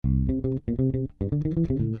Hello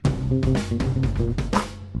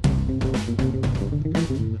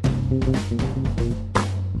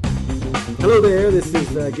there, this is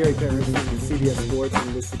Gary Parrish from CBS Sports,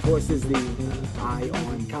 and this, of course, is the Eye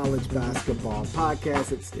on College Basketball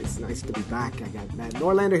podcast. It's nice to be back. I got Matt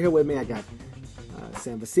Norlander here with me. I got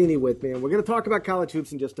Vecenie with me, and we're going to talk about college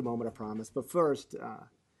hoops in just a moment, I promise. But first,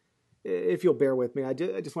 if you'll bear with me, I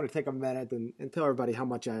just want to take a minute and tell everybody how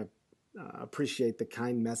much I appreciate the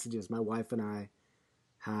kind messages my wife and I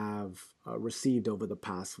have received over the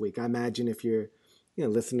past week. I imagine if you're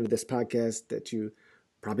listening to this podcast that you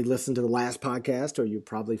probably listened to the last podcast, or you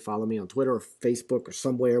probably follow me on Twitter or Facebook or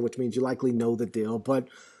somewhere, which means you likely know the deal. But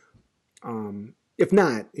if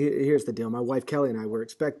not, here's the deal. My wife Kelly and I were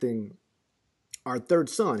expecting our third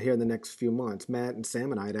son here in the next few months. Matt and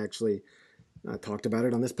Sam and I had actually talked about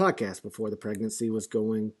it on this podcast before. The pregnancy was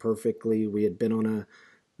going perfectly. We had been on a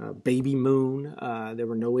baby moon. There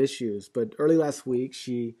were no issues. But early last week,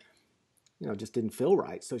 she just didn't feel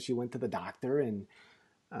right. So she went to the doctor and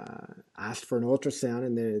asked for an ultrasound,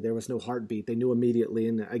 and there was no heartbeat. They knew immediately,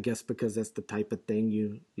 and I guess because that's the type of thing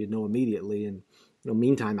you know immediately. And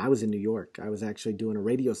meantime, I was in New York. I was actually doing a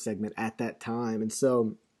radio segment at that time, and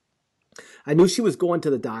so I knew she was going to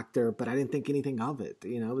the doctor, but I didn't think anything of it.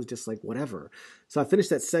 It was just like whatever. So I finished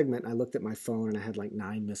that segment, and I looked at my phone, and I had like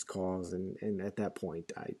 9 missed calls, and at that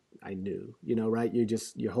point, I knew, right?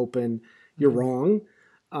 You're hoping you're wrong.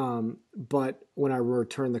 But when I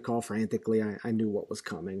returned the call frantically, I knew what was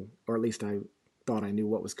coming, or at least I thought I knew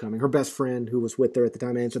what was coming. Her best friend, who was with her at the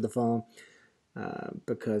time, answered the phone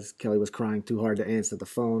because Kelly was crying too hard to answer the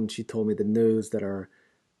phone. She told me the news that our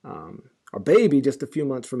baby, just a few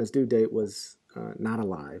months from his due date, was not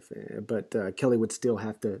alive, but Kelly would still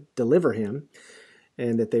have to deliver him,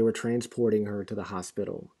 and that they were transporting her to the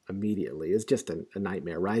hospital immediately. It's just a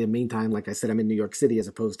nightmare, right? In the meantime, like I said, I'm in New York City as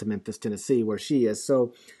opposed to Memphis, Tennessee, where she is.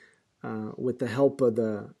 So with the help of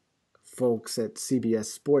the folks at CBS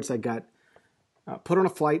Sports, I got put on a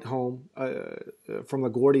flight home from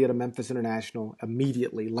LaGuardia to Memphis International,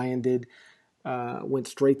 immediately landed, went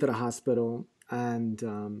straight to the hospital,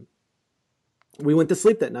 and we went to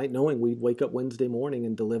sleep that night knowing we'd wake up Wednesday morning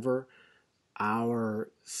and deliver our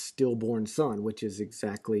stillborn son, which is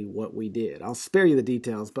exactly what we did. I'll spare you the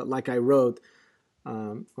details, but like I wrote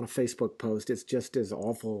on a Facebook post, it's just as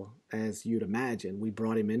awful as you'd imagine. We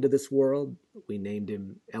brought him into this world. We named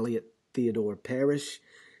him Elliot Theodore Parrish.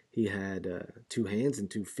 He had 2 hands and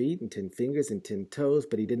 2 feet and 10 fingers and 10 toes,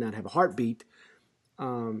 but he did not have a heartbeat.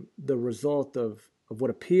 The result of what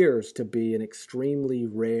appears to be an extremely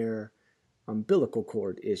rare umbilical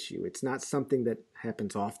cord issue. It's not something that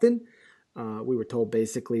happens often. We were told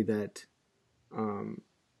basically that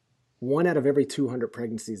 1 out of every 200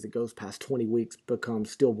 pregnancies that goes past 20 weeks becomes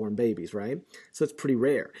stillborn babies, right? So it's pretty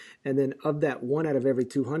rare. And then of that 1 out of every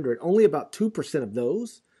 200, only about 2% of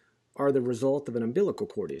those are the result of an umbilical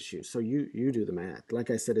cord issue. So you do the math. Like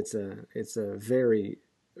I said, it's a very,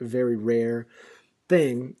 very rare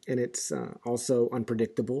thing, and it's also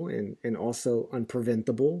unpredictable and also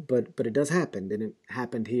unpreventable, but it does happen, and it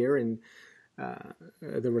happened here, and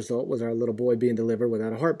the result was our little boy being delivered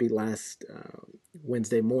without a heartbeat last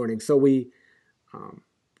Wednesday morning. So we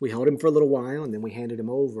held him for a little while, and then we handed him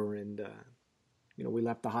over, and we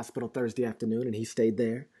left the hospital Thursday afternoon, and he stayed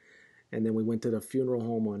there. And then we went to the funeral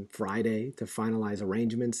home on Friday to finalize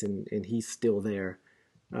arrangements, and he's still there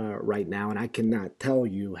right now. And I cannot tell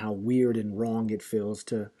you how weird and wrong it feels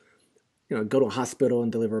to go to a hospital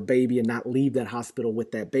and deliver a baby and not leave that hospital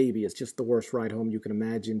with that baby. It's just the worst ride home you can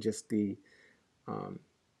imagine, just the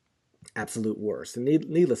absolute worst. And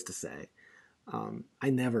needless to say, I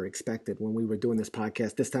never expected when we were doing this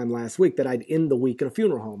podcast this time last week that I'd end the week in a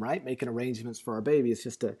funeral home, right? Making arrangements for our baby. It's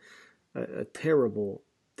just a terrible,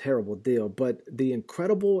 terrible deal. But the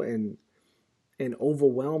incredible and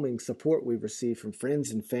overwhelming support we've received from friends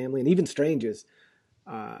and family and even strangers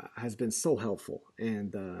has been so helpful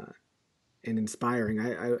and inspiring.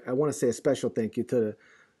 I want to say a special thank you to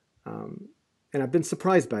and I've been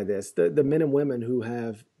surprised by this, the men and women who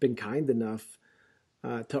have been kind enough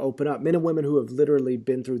to open up, men and women who have literally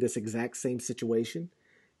been through this exact same situation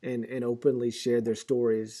and openly shared their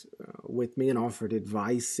stories with me and offered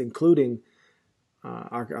advice, including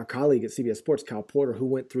our colleague at CBS Sports, Kyle Porter, who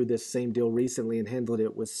went through this same deal recently and handled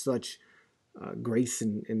it with such grace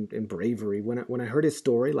and bravery. When I heard his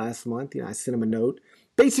story last month, I sent him a note,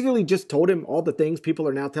 basically just told him all the things people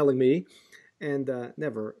are now telling me, and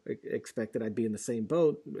never expected I'd be in the same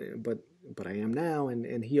boat, but I am now.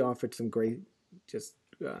 And he offered some great, just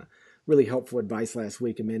really helpful advice last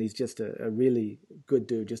week. And man, he's just a really good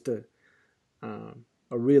dude, just a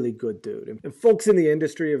a really good dude. And folks in the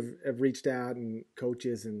industry have reached out, and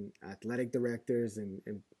coaches and athletic directors and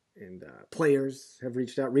players have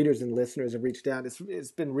reached out. Readers and listeners have reached out.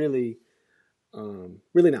 It's been really,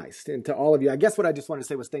 really nice. And to all of you, I guess what I just wanted to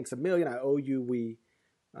say was thanks a million. I owe you.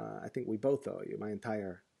 I think we both owe you. My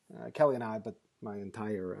entire Kelly and I, but my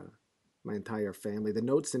entire family. The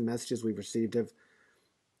notes and messages we've received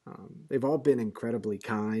they've all been incredibly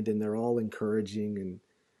kind, and they're all encouraging, and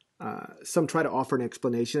some try to offer an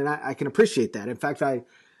explanation, and I can appreciate that. In fact,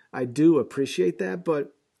 I do appreciate that.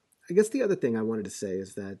 But I guess the other thing I wanted to say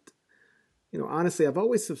is that, honestly, I've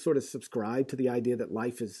always sort of subscribed to the idea that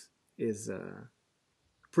life is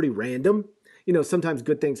pretty random. Sometimes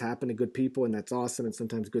good things happen to good people, and that's awesome, and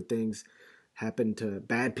sometimes good things happen to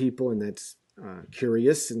bad people, and that's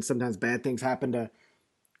curious, and sometimes bad things happen to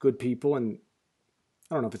good people, and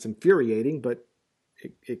I don't know if it's infuriating, but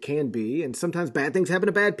it can be. And sometimes bad things happen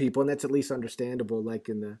to bad people, and that's at least understandable, like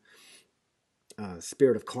in the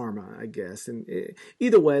spirit of karma, I guess. And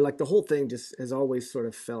either way, like the whole thing just has always sort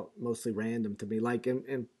of felt mostly random to me. Like,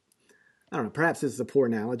 and I don't know, perhaps this is a poor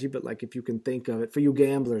analogy, but like if you can think of it, for you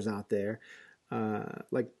gamblers out there,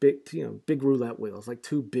 like big roulette wheels, like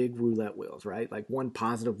two big roulette wheels, right? Like one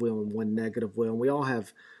positive wheel and one negative wheel. And we all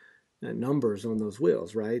have numbers on those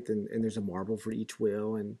wheels, right? And there's a marble for each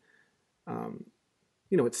wheel, and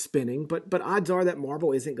it's spinning, but odds are that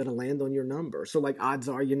marble isn't going to land on your number. So like odds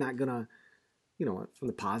are you're not going to, from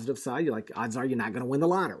the positive side, you're like, odds are you're not going to win the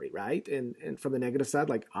lottery, right? And from the negative side,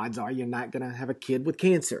 like odds are you're not going to have a kid with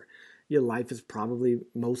cancer. Your life is probably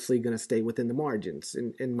mostly going to stay within the margins.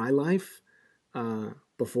 In my life,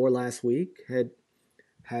 before last week,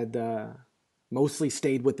 had mostly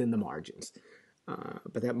stayed within the margins.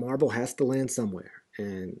 But that marble has to land somewhere,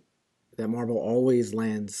 and that marble always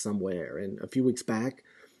lands somewhere. And a few weeks back,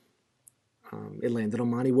 it landed on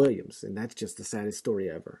Monty Williams, and that's just the saddest story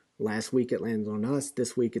ever. Last week it landed on us.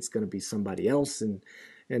 This week it's going to be somebody else, and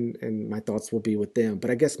my thoughts will be with them.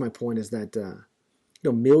 But I guess my point is that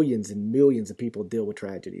millions and millions of people deal with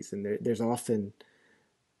tragedies, and there's often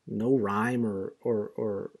no rhyme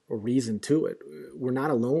or reason to it. We're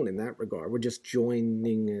not alone in that regard. We're just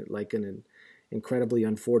joining like an incredibly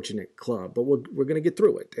unfortunate club, but we're going to get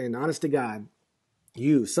through it. And honest to God,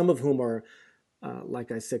 some of whom are,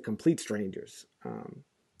 like I said, complete strangers,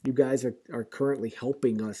 you guys are currently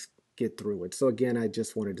helping us get through it. So again, I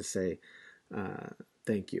just wanted to say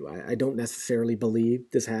thank you. I don't necessarily believe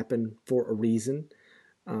this happened for a reason.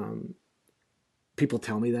 People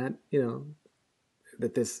tell me that,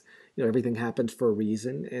 that this, everything happens for a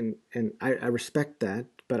reason, and I respect that,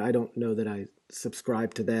 but I don't know that I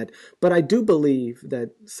subscribe to that. But I do believe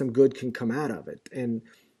that some good can come out of it, and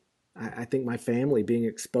I think my family being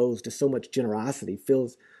exposed to so much generosity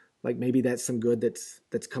feels like maybe that's some good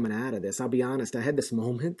that's coming out of this. I'll be honest, I had this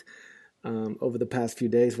moment over the past few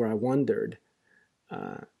days where I wondered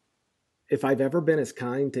if I've ever been as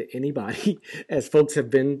kind to anybody as folks have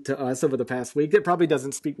been to us over the past week. It probably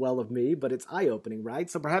doesn't speak well of me, but it's eye-opening, right?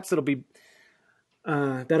 So perhaps that'll be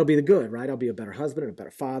the good, right? I'll be a better husband and a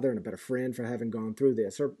better father and a better friend for having gone through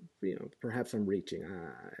this. Or, perhaps I'm reaching.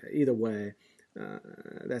 Either way,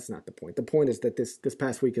 that's not the point. The point is that this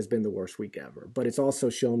past week has been the worst week ever. But it's also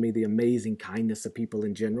shown me the amazing kindness of people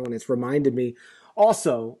in general. And it's reminded me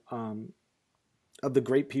also of the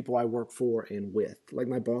great people I work for and with. Like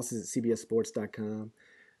my bosses at CBSSports.com.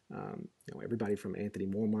 Everybody from Anthony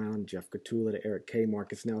Mormile, Jeff Gatula to Eric K,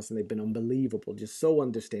 Marcus Nelson, they've been unbelievable, just so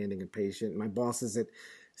understanding and patient. My bosses at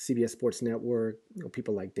CBS Sports Network,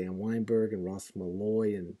 people like Dan Weinberg and Ross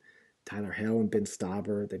Malloy and Tyler Hell and Ben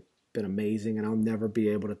Stauber, they've been amazing, and I'll never be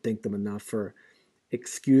able to thank them enough for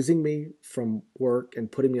excusing me from work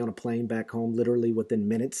and putting me on a plane back home literally within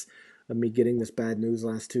minutes of me getting this bad news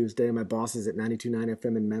last Tuesday. My bosses at 92.9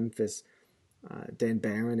 FM in Memphis, Dan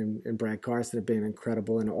Barron and Brad Carson, have been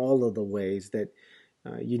incredible in all of the ways that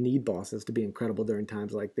you need bosses to be incredible during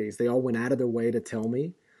times like these. They all went out of their way to tell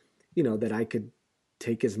me, that I could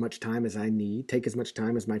take as much time as I need, take as much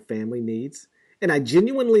time as my family needs. And I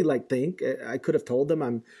genuinely think I could have told them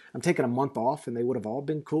I'm taking a month off, and they would have all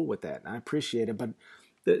been cool with that. And I appreciate it. But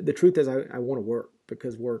the truth is I want to work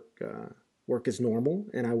because work is normal,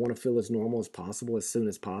 and I want to feel as normal as possible as soon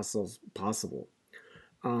as possible.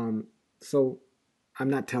 So I'm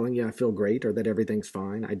not telling you I feel great or that everything's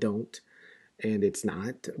fine. I don't, and it's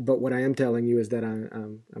not. But what I am telling you is that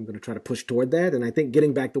I'm going to try to push toward that, and I think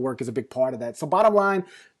getting back to work is a big part of that. So bottom line,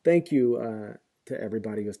 thank you to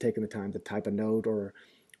everybody who's taken the time to type a note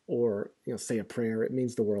or say a prayer. It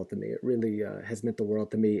means the world to me. It really has meant the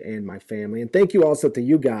world to me and my family. And thank you also to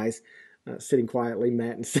you guys sitting quietly,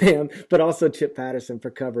 Matt and Sam, but also Chip Patterson for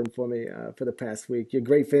covering for me for the past week. You're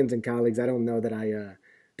great friends and colleagues. I don't know that I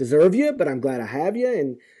deserve you, but I'm glad I have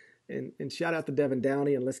you. And shout out to Devin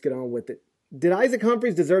Downey, and let's get on with it. Did Isaac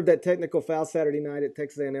Humphries deserve that technical foul Saturday night at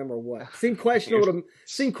Texas A&M or what? Seemed questionable to me,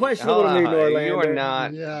 Norlander. You are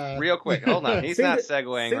not. Yeah. Real quick, hold on. He's not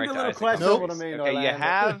segueing right to Isaac questionable to me, Okay, Norlander. you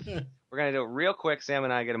have. We're going to do it real quick. Sam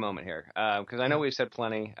and I get a moment here because I know we've said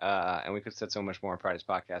plenty and we could have said so much more on Friday's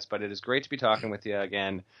podcast, but it is great to be talking with you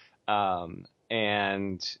again.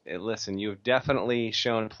 Listen, you've definitely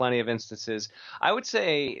shown plenty of instances. I would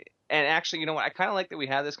say, and actually, you know what? I kind of like that we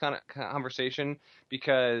had this kind of conversation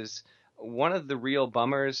because one of the real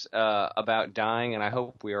bummers about dying, and I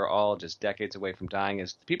hope we are all just decades away from dying,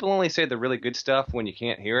 is people only say the really good stuff when you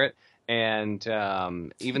can't hear it. And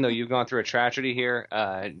even though you've gone through a tragedy here,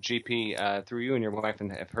 GP, through you and your wife,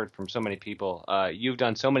 and have heard from so many people, you've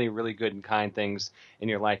done so many really good and kind things in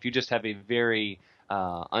your life. You just have a very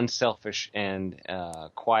unselfish and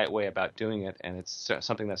quiet way about doing it, and it's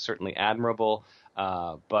something that's certainly admirable.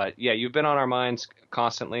 But yeah, you've been on our minds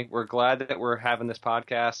constantly. We're glad that we're having this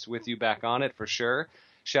podcast with you back on it for sure.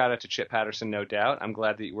 Shout out to Chip Patterson, no doubt. I'm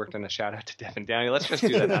glad that you worked on a shout out to Devin Downey. Let's just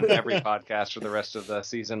do that on every podcast for the rest of the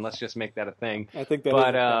season. Let's just make that a thing. I think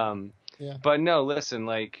that But no, listen,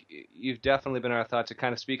 like you've definitely been our thoughts. It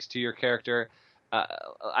kind of speaks to your character.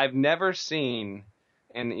 I've never seen,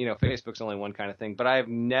 and you know, Facebook's only one kind of thing, but I've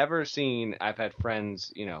never seen, I've had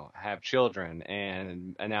friends, you know, have children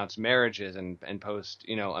and announce marriages and post,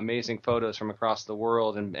 you know, amazing photos from across the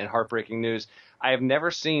world and heartbreaking news. I have never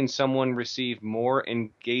seen someone receive more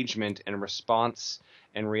engagement and response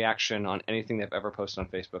and reaction on anything they've ever posted on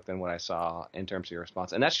Facebook than what I saw in terms of your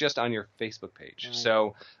response. And that's just on your Facebook page. Right.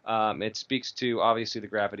 So it speaks to obviously the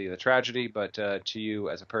gravity of the tragedy, but to you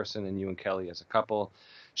as a person and you and Kelly as a couple.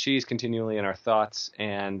 She's continually in our thoughts,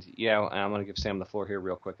 and yeah, and I'm going to give Sam the floor here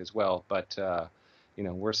real quick as well. But you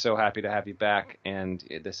know, we're so happy to have you back, and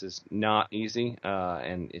this is not easy,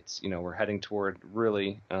 and it's, you know, we're heading toward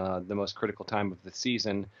really the most critical time of the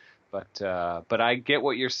season. But I get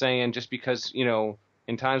what you're saying, just because, you know,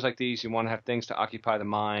 in times like these, you want to have things to occupy the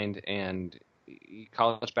mind, and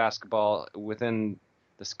college basketball within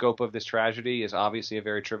the scope of this tragedy is obviously a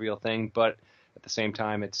very trivial thing, but at the same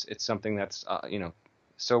time, it's something that's you know,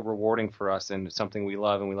 so rewarding for us, and something we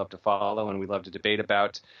love, and we love to follow, and we love to debate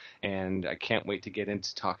about. And I can't wait to get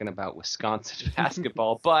into talking about Wisconsin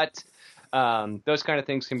basketball. But those kind of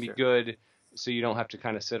things can be good, so you don't have to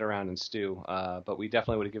kind of sit around and stew. But we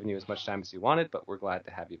definitely would have given you as much time as you wanted, but we're glad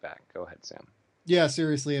to have you back. Go ahead, Sam. Yeah,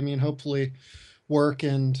 seriously. I mean, hopefully work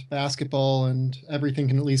and basketball and everything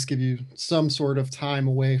can at least give you some sort of time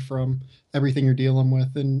away from everything you're dealing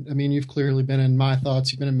with. And I mean, you've clearly been in my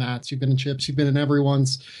thoughts, you've been in Matt's, you've been in Chip's, you've been in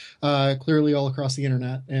everyone's, clearly all across the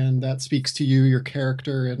internet. And that speaks to you, your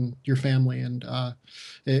character, and your family. And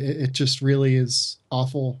it just really is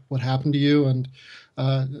awful what happened to you. And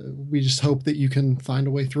we just hope that you can find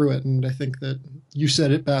a way through it. And I think that you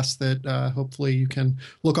said it best, that hopefully you can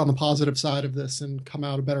look on the positive side of this and come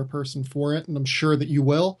out a better person for it. And I'm sure that you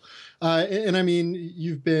will. And I mean,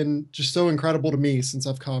 you've been just so incredible to me since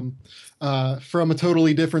I've come from a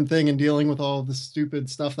totally different thing and dealing with all of the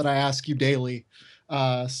stupid stuff that I ask you daily.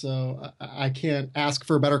 So I can't ask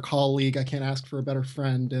for a better colleague. I can't ask for a better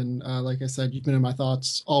friend. And like I said, you've been in my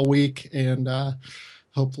thoughts all week, and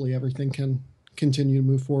hopefully everything can continue to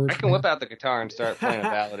move forward. I can whip out the guitar and start playing a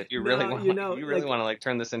ballad if you really want. You really want to like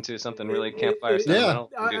turn this into something really campfire sentimental.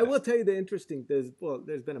 Yeah, I will tell you the interesting. There's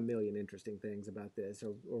been a million interesting things about this,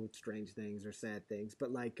 or strange things, or sad things.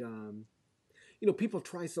 But like, you know, people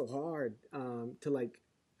try so hard to like.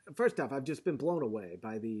 First off, I've just been blown away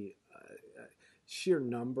by the sheer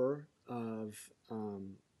number of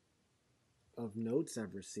notes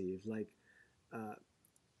I've received. Like,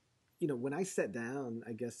 you know, when I sat down,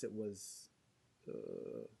 I guess it was.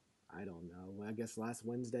 I don't know. I guess last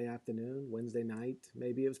Wednesday night,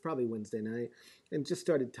 maybe. It was probably Wednesday night, and just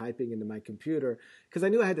started typing into my computer because I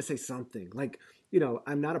knew I had to say something. Like, you know,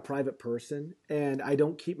 I'm not a private person, and I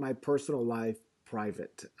don't keep my personal life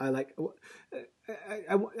private. I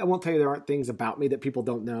won't tell you there aren't things about me that people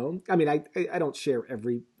don't know. I mean, I don't share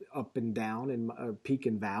every up and down and peak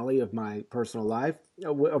and valley of my personal life,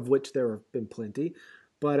 of which there have been plenty,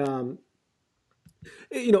 but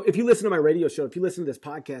you know, if you listen to my radio show, if you listen to this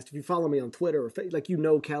podcast, if you follow me on Twitter, or like, you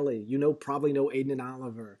know Kelly, you know, probably know Aiden and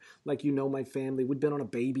Oliver, like, you know, my family, we'd been on a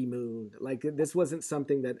baby moon. Like, this wasn't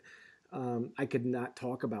something that I could not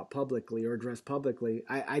talk about publicly or address publicly.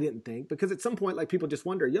 I didn't think, because at some point, like, people just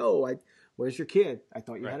wonder, where's your kid? I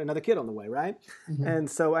thought you had another kid on the way, right? Mm-hmm. And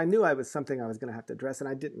so I knew I was something I was going to have to address, and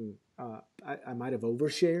I didn't. I might have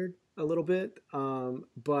overshared a little bit.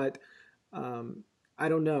 But I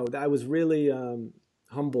don't know. I was really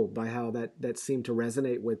humbled by how that seemed to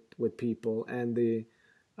resonate with people, and the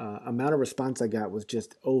amount of response I got was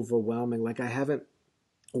just overwhelming. Like I haven't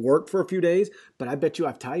worked for a few days, but I bet you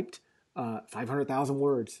I've typed 500,000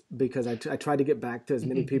 words because I tried to get back to as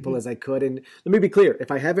many people as I could. And let me be clear,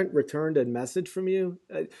 if I haven't returned a message from you,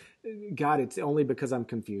 God, it's only because I'm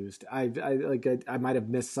confused. I might have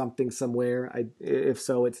missed something somewhere. If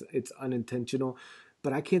so, it's unintentional.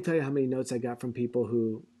 But I can't tell you how many notes I got from people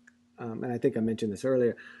who, and I think I mentioned this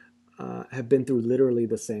earlier, have been through literally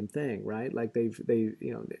the same thing, right? Like they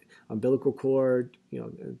umbilical cord,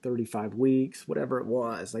 35 weeks, whatever it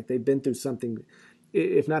was. Like they've been through something,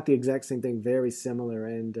 if not the exact same thing, very similar.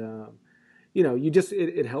 And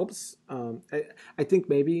it helps. I think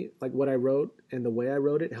maybe like what I wrote and the way I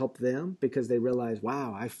wrote it helped them because they realized,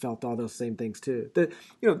 wow, I felt all those same things too.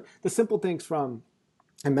 The simple things from,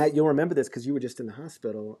 and Matt, you'll remember this because you were just in the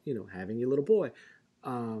hospital, having your little boy.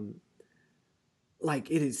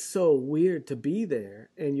 Like it is so weird to be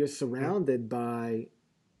there and you're surrounded by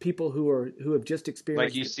people who have just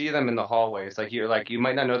experienced. Like you see them in the hallways. Like you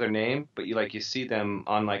might not know their name, but you see them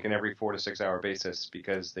on like an every 4 to 6 hour basis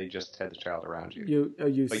because they just had the child around you.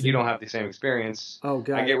 You don't have the same experience. Oh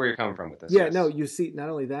God, I get where you're coming from with this. Yeah, yes. No, you see. Not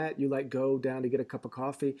only that, you like go down to get a cup of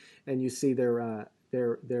coffee and you see their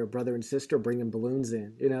brother and sister bringing balloons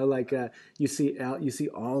in. You see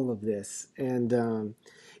all of this and.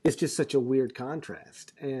 It's just such a weird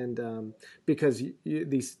contrast, and because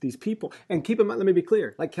these people, and keep in mind, let me be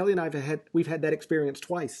clear, like Kelly and I we've had that experience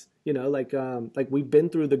twice, like we've been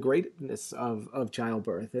through the greatness of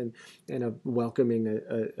childbirth and of welcoming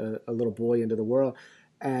a little boy into the world,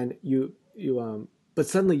 and but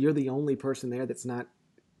suddenly you're the only person there that's not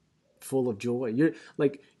full of joy.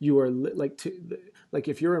 Like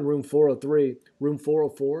if you're in room 403, room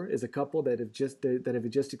 404 is a couple that have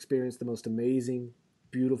just experienced the most amazing,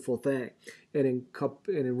 beautiful thing, and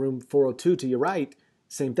in room 402 to your right,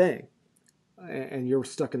 same thing, and you're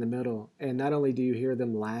stuck in the middle. And not only do you hear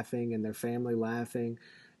them laughing and their family laughing,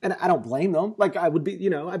 and I don't blame them. Like I would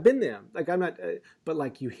be, I've been there. Like I'm not, but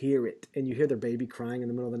like you hear it, and you hear their baby crying in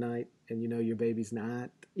the middle of the night, and your baby's not.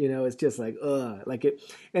 It's just like like it,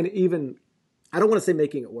 and even I don't want to say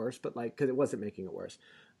making it worse, but like because it wasn't making it worse,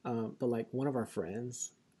 but like one of our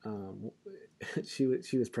friends, she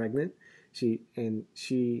was pregnant. She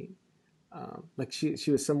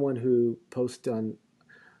was someone who posted on,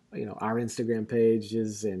 our Instagram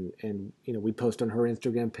pages and we'd post on her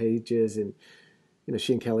Instagram pages and,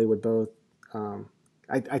 she and Kelly would both,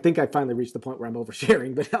 I think I finally reached the point where I'm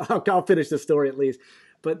oversharing, but I'll finish the story at least.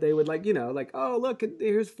 But they would oh, look,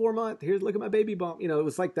 here's 4 months. Here's, look at my baby bump. It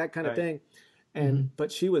was like that kind of thing. And,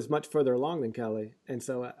 but she was much further along than Kelly. And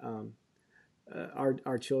so,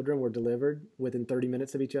 our children were delivered within 30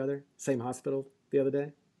 minutes of each other, same hospital the other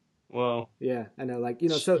day. Well, yeah, I know,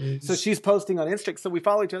 so she's posting on Instagram. So we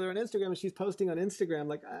follow each other on Instagram, and she's posting on Instagram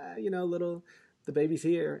the baby's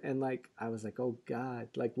here, and I was like, oh God,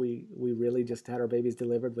 we really just had our babies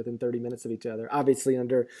delivered within 30 minutes of each other, obviously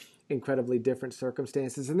under incredibly different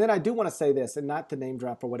circumstances. And then I do want to say this, and not to name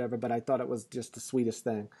drop or whatever, but I thought it was just the sweetest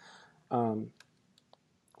thing.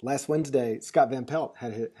 Last Wednesday, Scott Van Pelt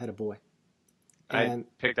had a boy. I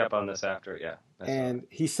picked up on this after, yeah. And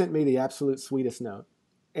he sent me the absolute sweetest note,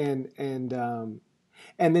 and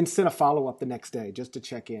then sent a follow up the next day just to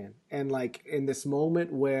check in. And in this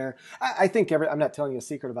moment where I think I'm not telling you a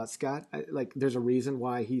secret about Scott. There's a reason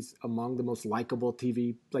why he's among the most likable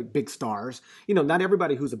TV big stars. Not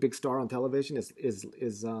everybody who's a big star on television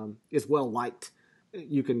is well liked.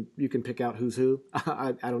 You can pick out who's who.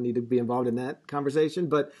 I don't need to be involved in that conversation,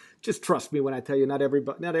 but just trust me when I tell you, not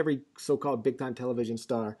every so-called big-time television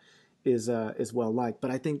star is well liked.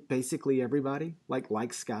 But I think basically everybody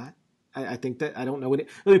likes Scott. I think that I don't know let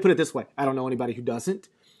me put it this way: I don't know anybody who doesn't.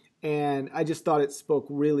 And I just thought it spoke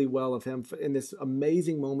really well of him in this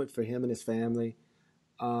amazing moment for him and his family.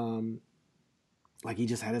 He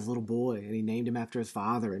just had his little boy, and he named him after his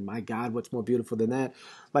father. And my God, what's more beautiful than that?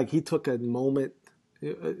 He took a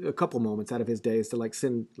couple moments out of his days to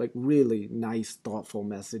send really nice, thoughtful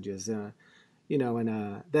messages, and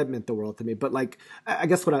that meant the world to me. But I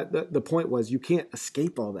guess the point was, you can't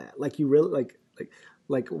escape all that. You really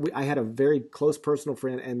I had a very close personal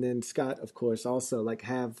friend, and then Scott, of course, also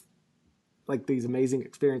have these amazing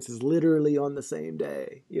experiences literally on the same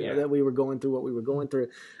day. That we were going through what we were going through.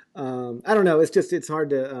 I don't know. It's hard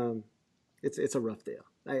to. It's a rough deal.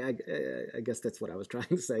 I guess that's what I was trying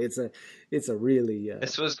to say. It's a really.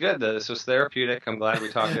 This was good. This was therapeutic. I'm glad we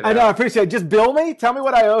talked it I out. know. I appreciate it. Just bill me. Tell me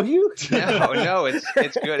what I owe you. No,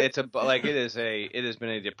 it's good. It has been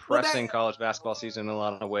a depressing college basketball season in a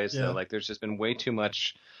lot of ways. Though, like there's just been way too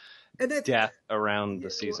much death around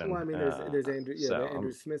the season. Well, I mean, there's Andrew, the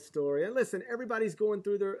Andrew Smith story. And listen, everybody's going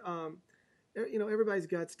through their, everybody's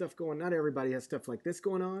got stuff going. Not everybody has stuff like this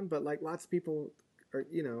going on, but like lots of people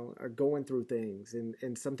are going through things,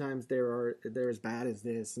 and sometimes they're as bad as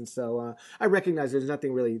this. And so I recognize there's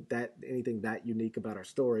nothing really anything that unique about our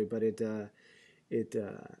story, but it's a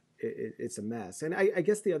mess. And I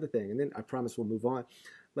guess the other thing, and then I promise we'll move on.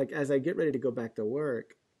 Like as I get ready to go back to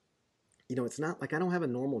work, it's not like I don't have a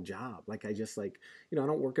normal job. Like I just I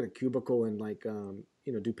don't work in a cubicle and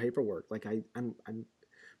do paperwork. Like I'm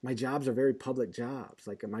my jobs are very public jobs.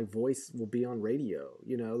 Like my voice will be on radio,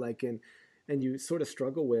 and you sort of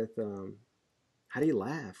struggle with how do you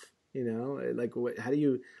laugh, like how do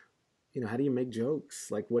you make jokes,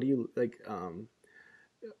 like what do you like.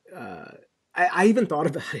 I even thought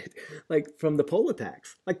about it, like from the poll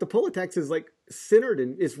attacks. Like the poll attacks is like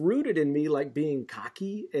is rooted in me, like being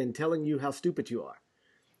cocky and telling you how stupid you are.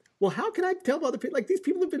 Well, how can I tell other people? Like these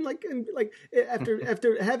people have been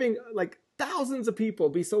after having like thousands of people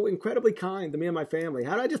be so incredibly kind to me and my family.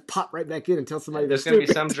 How do I just pop right back in and tell somebody there's going to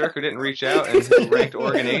be some jerk who didn't reach out and who ranked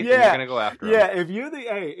Oregon 8th, and you're going to go after him. Yeah, if you're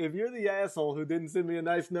the asshole who didn't send me a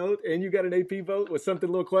nice note and you got an AP vote with something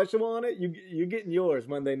a little questionable on it, you're getting yours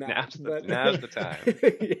Monday night. Now's the time.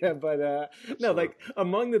 Yeah, but no, like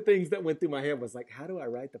among the things that went through my head was like, how do I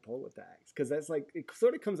write the poll attacks? Because that's like it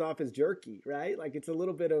sort of comes off as jerky, right? Like it's a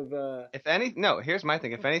little bit of. Here's my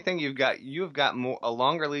thing. If anything, you've got a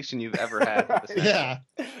longer leash than you've ever had. Yeah.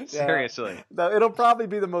 Seriously. No, it'll probably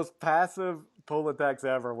be the most passive poll attacks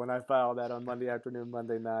ever when I file that on Monday afternoon,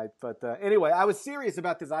 Monday night. But anyway, I was serious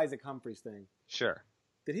about this Isaac Humphries thing. Sure.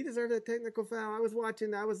 Did he deserve that technical foul? I was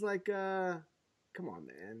watching. I was like, come on,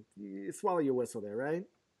 man. You swallow your whistle there, right?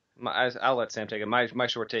 I'll let Sam take it. My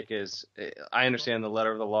short take is I understand the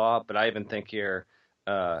letter of the law, but I even think here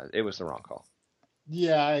it was the wrong call.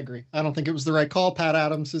 Yeah, I agree. I don't think it was the right call. Pat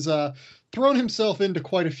Adams has thrown himself into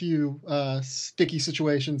quite a few sticky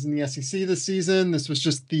situations in the SEC this season. This was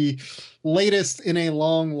just the latest in a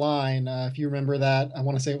long line. If you remember that, I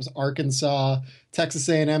want to say it was Arkansas, Texas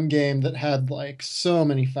A&M game that had like so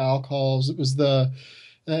many foul calls. It was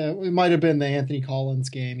it might have been the Anthony Collins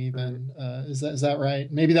game even. Is that right?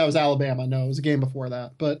 Maybe that was Alabama. No, it was a game before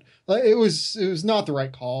that. But it was not the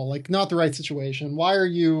right call, like not the right situation. Why are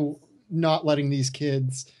you not letting these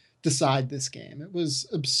kids decide this game? It was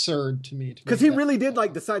absurd to me. Because he really did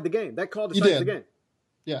decide the game. That call decided the game.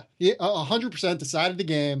 Yeah, he 100% decided the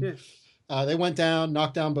game. Yeah. They went down,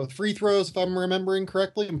 knocked down both free throws, if I'm remembering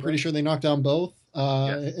correctly. I'm pretty sure they knocked down both.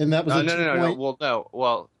 Yes. And that was no. Well, no.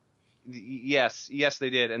 Well, yes, they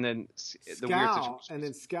did. And then the weird situation. And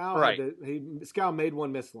then Scal, right. Scal made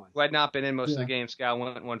one, missed one. Who had not been in most of the game. Scal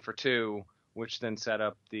went 1 for 2, which then set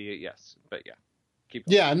up the yes. But yeah.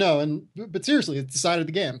 Yeah, no, but seriously, it decided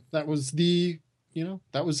the game. That was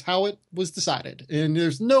that was how it was decided. And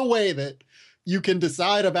there's no way that you can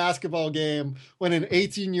decide a basketball game when an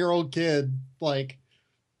 18-year-old kid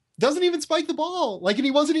doesn't even spike the ball. And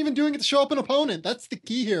he wasn't even doing it to show up an opponent. That's the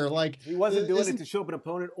key here. He wasn't doing it to show up an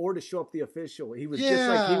opponent or to show up the official. He was he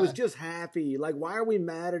was just happy. Why are we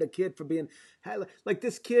mad at a kid for being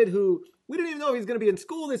this kid who we didn't even know he was going to be in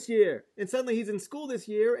school this year, and suddenly he's in school this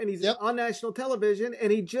year and he's on national television, and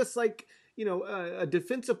he just a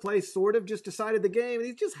defensive play sort of just decided the game, and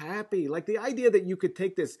he's just happy. The idea that you could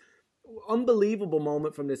take this unbelievable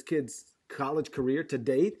moment from this kid's college career to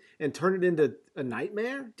date and turn it into a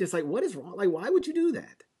nightmare, just what is wrong? Why would you do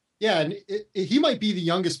that? Yeah, and he might be the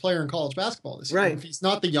youngest player in college basketball this year. Right. If he's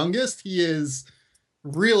not the youngest, he is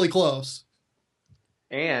really close.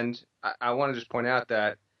 And I want to just point out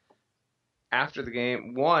that after the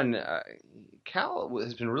game, Cal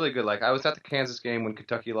has been really good. I was at the Kansas game when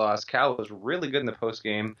Kentucky lost. Cal was really good in the post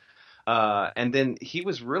game, and then he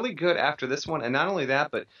was really good after this one. And not only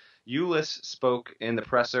that, but Ulis spoke in the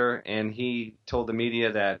presser, and he told the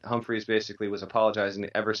media that Humphries basically was apologizing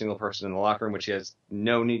to every single person in the locker room, which he has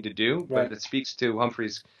no need to do. Right. But it speaks to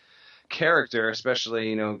Humphries' character,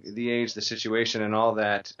 especially the age, the situation, and all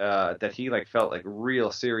that. That he felt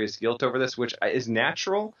real serious guilt over this, which is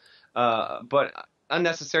natural, but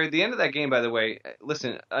unnecessary. At the end of that game, by the way,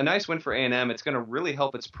 listen, a nice win for A&M. It's going to really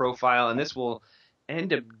help its profile, and this will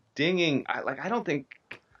end up dinging. I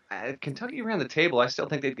Kentucky ran the table. I still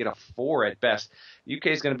think they'd get a 4 at best. UK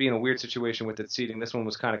is going to be in a weird situation with its seeding. This one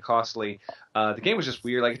was kind of costly. The game was just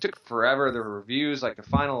weird. Like, it took forever. There were reviews, like the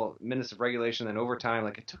final minutes of regulation and overtime.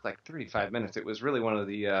 Like, it took like 35 minutes. It was really one of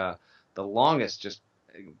the longest just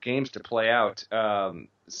games to play out.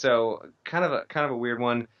 So kind of a weird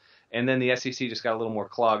one. And then the SEC just got a little more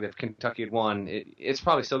clogged. If Kentucky had won, it's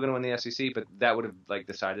probably still going to win the SEC, but that would have like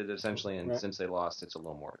decided it essentially. And since they lost, it's a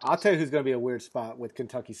little more. I'll tell you who's going to be a weird spot with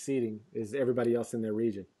Kentucky seeding is everybody else in their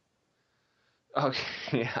region. Okay,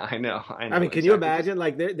 yeah, I know. I mean, can you imagine?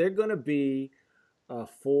 Like they're going to be a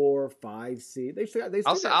 4 or 5 seed.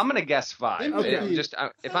 I'm going to guess 5. Okay.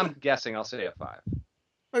 If I'm guessing, I'll say a 5.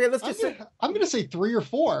 Okay, let's just say I'm going to say 3 or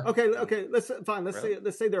 4. Okay. Let's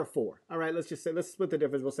say they're a 4. All right, let's split the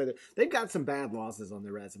difference. We'll say that they've got some bad losses on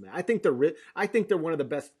their resume. I think they're one of the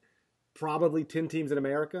best, probably 10 teams in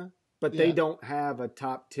America, but they don't have a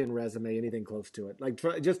top 10 resume, anything close to it. Like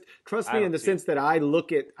just trust me in the sense that I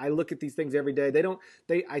look at these things every day.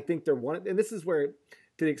 I think they're one, and this is where,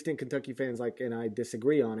 to the extent Kentucky fans and I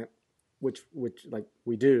disagree on it, which like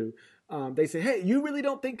we do. They say, hey, you really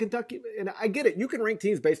don't think Kentucky, and I get it. You can rank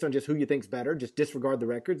teams based on just who you think's better, just disregard the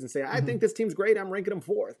records and say, I think this team's great. I'm ranking them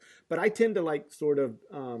 4th. But I tend to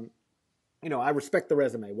I respect the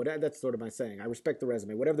resume. That's sort of my saying. I respect the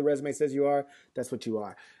resume. Whatever the resume says you are, that's what you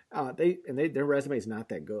are. Their resume is not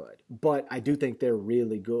that good, but I do think they're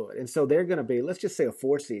really good. And so they're going to be, let's just say a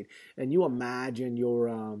 4 seed. And you imagine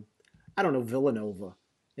you're, Villanova,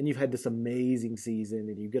 and you've had this amazing season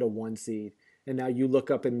and you get a 1 seed. And now you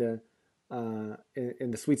look up in the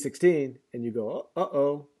Sweet 16 and you go,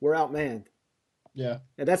 we're outmanned. Yeah.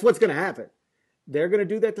 And that's what's going to happen. They're going to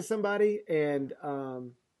do that to somebody, and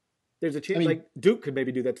there's a chance like Duke could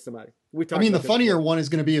maybe do that to somebody. The funnier one is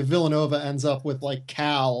going to be if Villanova ends up with like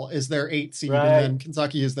Cal as their 8 seed and then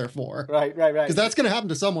Kentucky is their 4. Right. Because that's going to happen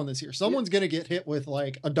to someone this year. Someone's going to get hit with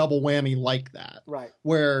like a double whammy like that. Right.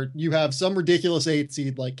 Where you have some ridiculous 8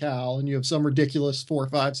 seed like Cal and you have some ridiculous 4 or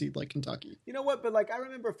 5 seed like Kentucky. You know what? But like I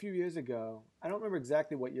remember a few years ago, I don't remember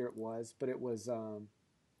exactly what year it was, but it was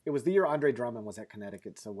the year Andre Drummond was at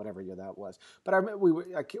Connecticut, so whatever year that was. But I remember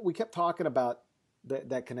we kept talking about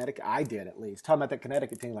that Connecticut, I did at least, talking about that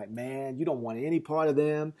Connecticut team, like, man, you don't want any part of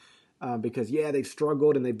them because, they've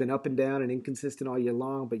struggled and they've been up and down and inconsistent all year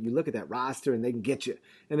long, but you look at that roster and they can get you.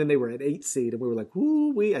 And then they were at 8 seed and we were like,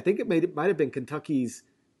 whoo-wee. I think it might have been Kentucky's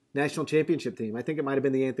national championship team. I think it might have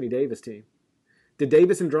been the Anthony Davis team. Did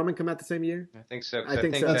Davis and Drummond come out the same year? I think so. I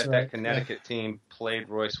think so. That Connecticut team played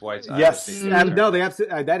Royce White's Yes. No, they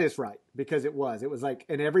absolutely, that is right, because it was like,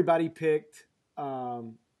 and everybody picked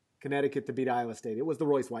Connecticut to beat Iowa State. It was the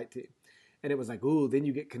Royce White team. And it was like, ooh, then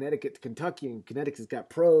you get Connecticut to Kentucky, and Connecticut's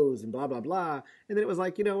got pros and blah, blah, blah. And then it was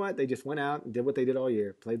like, you know what? They just went out and did what they did all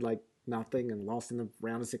year. Played like nothing and lost in the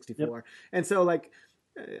round of 64. Yep. And so, like,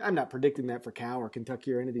 I'm not predicting that for Cal or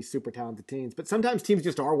Kentucky or any of these super talented teams, but sometimes teams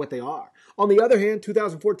just are what they are. On the other hand,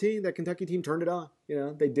 2014, that Kentucky team turned it on.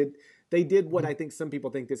 They did what I think some people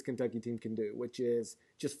think this Kentucky team can do, which is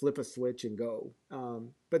just flip a switch and go.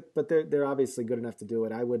 But they're obviously good enough to do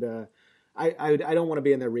it. I don't want to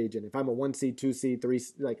be in their region. If I'm a 1 seed, 2 seed, 3,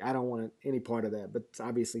 like I don't want any part of that. But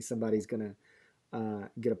obviously somebody's gonna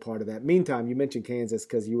get a part of that. Meantime, you mentioned Kansas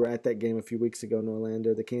because you were at that game a few weeks ago in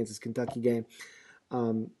Norlander, the Kansas-Kentucky game.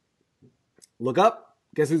 Look up.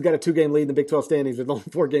 Guess who's got a 2-game lead in the Big 12 standings with only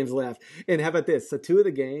 4 games left? And how about this? So 2 of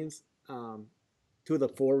the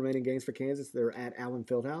 4 remaining games for Kansas, they're at Allen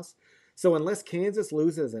Fieldhouse. So unless Kansas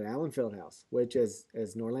loses at Allen Fieldhouse, which as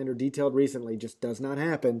Norlander detailed recently just does not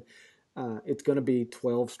happen, it's going to be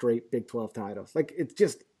 12 straight Big 12 titles. Like, it's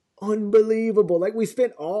just unbelievable. Like, we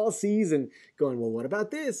spent all season going, well, what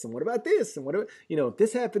about this? And what about this? And what about, if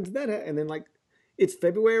this happens, and then like, it's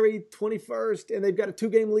February 21st, and they've got a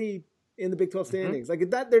 2-game lead in the Big 12 standings. Like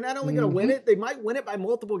that, they're not only going to win it, they might win it by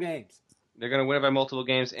multiple games. They're going to win it by multiple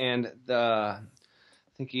games, and I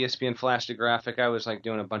think ESPN flashed a graphic. I was like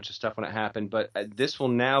doing a bunch of stuff when it happened, but this will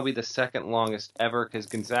now be the second longest ever because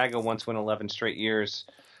Gonzaga once went 11 straight years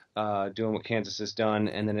doing what Kansas has done,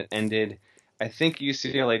 and then it ended. I think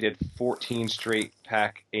UCLA did 14 straight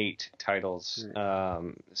Pac-8 titles.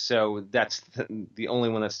 Right. So that's the only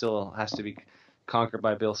one that still has to be conquered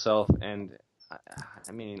by Bill Self, and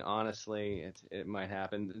I mean, honestly, it might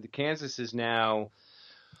happen. The Kansas is now.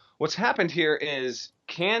 What's happened here is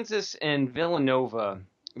Kansas and Villanova.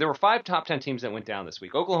 There were 5 top 10 teams that went down this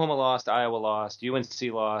week. Oklahoma lost, Iowa lost,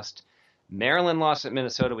 UNC lost, Maryland lost at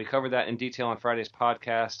Minnesota. We covered that in detail on Friday's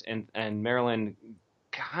podcast, and Maryland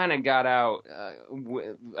kind of got out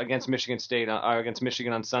against Michigan State, against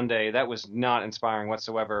Michigan on Sunday. That was not inspiring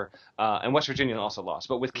whatsoever. And West Virginia also lost.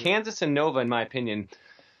 But with Kansas and Nova, in my opinion,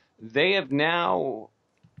 they have now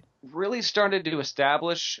really started to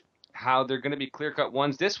establish how they're going to be clear-cut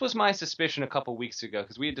ones. This was my suspicion a couple weeks ago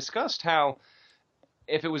because we had discussed how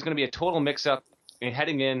if it was going to be a total mix-up and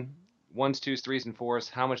heading in, 1s, 2s, 3s, and 4s,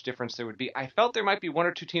 how much difference there would be. I felt there might be one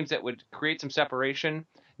or two teams that would create some separation.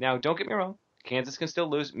 Now, don't get me wrong. Kansas can still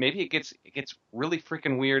lose. Maybe it gets really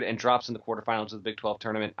freaking weird and drops in the quarterfinals of the Big 12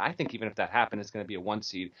 tournament. I think even if that happened, it's going to be a 1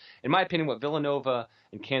 seed. In my opinion, what Villanova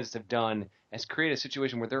and Kansas have done is create a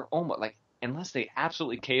situation where they're almost like, unless they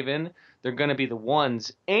absolutely cave in, they're going to be the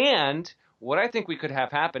 1s. And what I think we could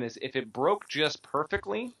have happen is if it broke just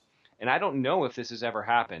perfectly, and I don't know if this has ever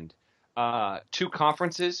happened, 2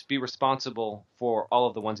 conferences be responsible for all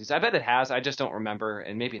of the 1 seeds. I bet it has. I just don't remember,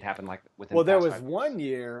 and maybe it happened like within. Well, the there past was 5 years. one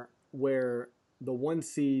year where the 1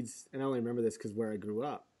 seeds, and I only remember this because where I grew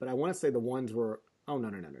up, but I want to say the ones were. Oh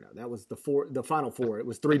no! That was the Final Four. It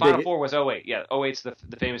was 3 The big. Final Four was 08. Yeah, 08's the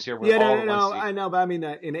famous year. Where Yeah, all no. I know, but I mean,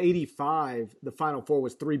 in '85, the Final Four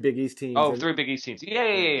was 3 Big East teams. Oh, 3 Big East teams.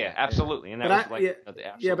 Yeah, absolutely. And that was like the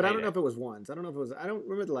absolute but I don't heyday. know if it was 1s. I don't know if it was. I don't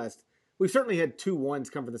remember the last. We've certainly had 2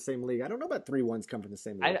 1s come from the same league. I don't know about 3 1s come from the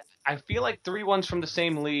same league. I feel like 3 1s from the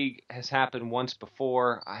same league has happened once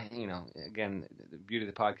before. Again, the beauty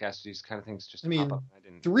of the podcast, these kind of things just pop up.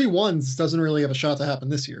 3 1s doesn't really have a shot to happen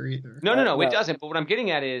this year either. No, it doesn't. But what I'm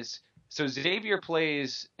getting at is, so Xavier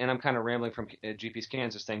plays, and I'm kind of rambling from GP's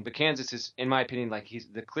Kansas thing, but Kansas is, in my opinion, like he's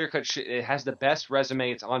the clear-cut. It has the best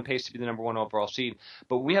resume. It's on pace to be the number 1 overall seed.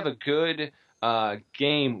 But we have a good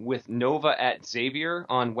game with Nova at Xavier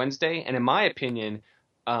on Wednesday, and in my opinion,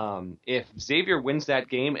 if Xavier wins that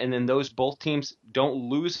game and then those both teams don't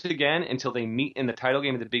lose again until they meet in the title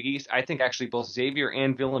game of the Big East, I think actually both Xavier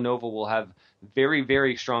and Villanova will have very,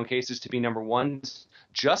 very strong cases to be number 1s,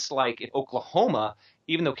 just like if Oklahoma,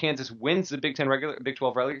 even though Kansas wins the Big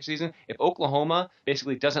 12 regular season, if Oklahoma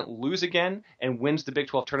basically doesn't lose again and wins the Big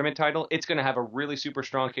 12 tournament title, it's going to have a really super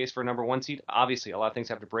strong case for a number 1 seed. Obviously, a lot of things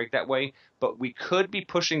have to break that way, but we could be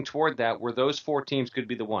pushing toward that where those 4 teams could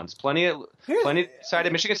be the 1s. Plenty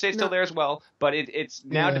decided. Michigan State's still there as well, but it's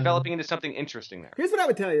now developing into something interesting there. Here's what I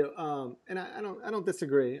would tell you, and I don't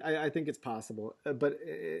disagree. I think it's possible, but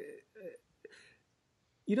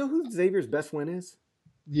you know who Xavier's best win is?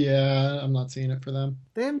 Yeah, I'm not seeing it for them.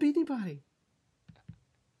 They haven't beat anybody.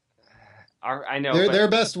 I know. Their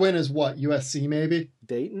best win is what? USC maybe?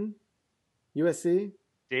 Dayton? USC?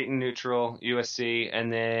 Dayton neutral, USC,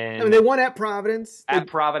 and then... I mean, they won at Providence.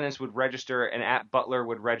 Providence would register, and at Butler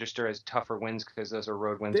would register as tougher wins because those are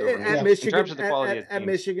road wins. At Michigan, in terms of the quality of at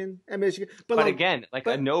Michigan. But again,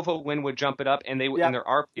 a Nova win would jump it up, and and their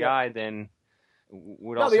RPI then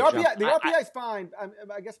would also jump. The RPI is fine.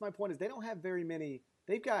 I guess my point is they don't have very many...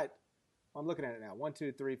 They've got, I'm looking at it now, 1,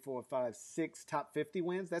 2, 3, 4, 5, 6 top 50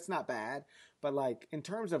 wins. That's not bad. But like in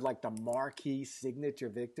terms of like the marquee signature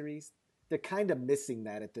victories, they're kind of missing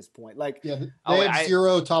that at this point. Like they have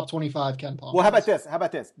 0 top 25 Ken Palm. Well, how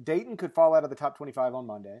about this? Dayton could fall out of the top 25 on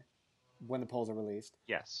Monday when the polls are released.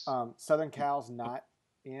 Yes. Southern Cal's not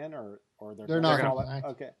in or they're not going to.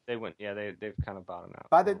 Okay. They went. Yeah, they've kind of bottomed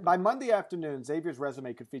out. By Monday afternoon, Xavier's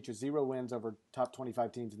resume could feature 0 wins over top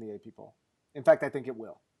 25 teams in the AP poll. In fact, I think it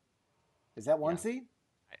will. Is that 1 seed?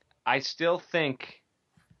 I still think.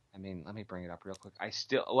 I mean, let me bring it up real quick. I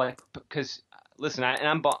still because listen,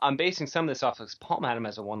 I'm basing some of this off because Palm had him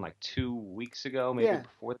as a 1 like 2 weeks ago, maybe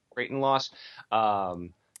before the Creighton loss.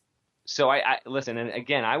 So I listen, and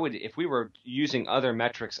again, I would if we were using other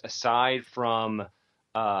metrics aside from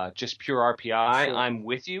just pure RPI, sure. I'm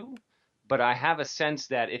with you. But I have a sense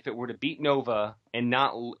that if it were to beat Nova and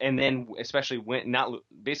then especially not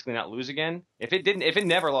lose again, if it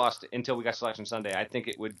never lost until we got Selection Sunday, I think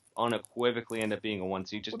it would unequivocally end up being a 1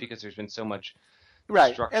 seed just because there's been so much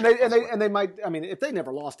structure. And they might. I mean, if they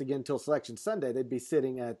never lost again until Selection Sunday, they'd be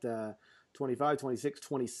sitting at 25, 26,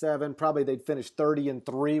 27. Probably they'd finish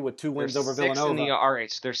 30-3 with 2 wins over Villanova. All right,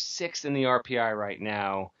 so they're 6th in the RPI right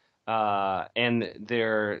now. And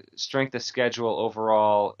their strength of schedule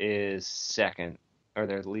overall is 2nd, or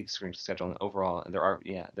their league strength of schedule overall.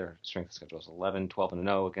 Their strength of schedule is 11,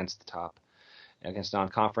 12-0 against the top, against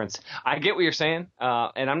non-conference. I get what you're saying,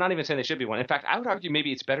 and I'm not even saying they should be 1. In fact, I would argue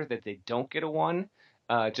maybe it's better that they don't get a 1,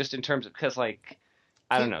 just in terms of because I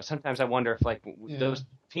don't know. Sometimes I wonder if those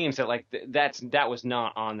teams that that was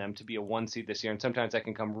not on them to be a 1 seed this year, and sometimes that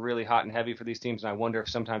can come really hot and heavy for these teams. And I wonder if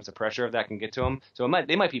sometimes the pressure of that can get to them. So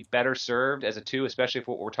they might be better served as a 2, especially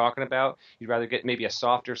for what we're talking about. You'd rather get maybe a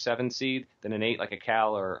softer 7 seed than an 8 like a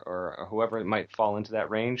Cal or whoever it might fall into that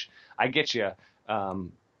range. I get you,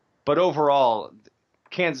 but overall,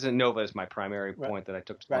 Kansas and Nova is my primary point that I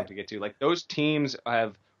took so long to get to. Like those teams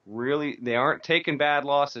have really, they aren't taking bad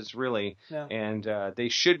losses, really. No. And they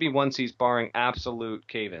should be one seeds barring absolute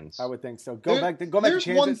cave-ins. I would think so. Go back to There's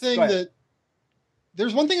Kansas. one thing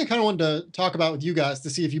there's one thing I kind of wanted to talk about with you guys to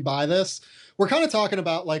see if you buy this. We're kind of talking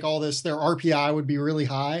about like all this, their RPI would be really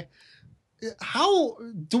high. How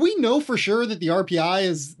do we know for sure that the RPI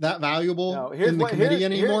is that valuable in the committee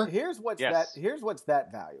anymore? Here's what's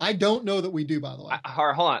that valuable. I don't know that we do, by the way.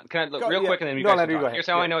 Hold on. Can I look real quick and then you guys can talk. Here's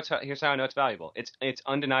how I know it's valuable. It's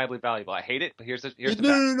undeniably valuable. I hate it, but here's the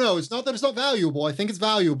No. It's not that it's not valuable. I think it's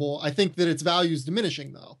valuable. I think that its value is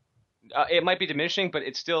diminishing, though. It might be diminishing, but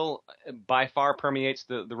it still by far permeates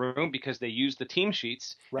the room because they use the team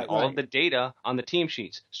sheets and all of the data on the team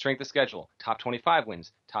sheets, strength of schedule, top 25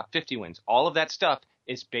 wins, top 50 wins. All of that stuff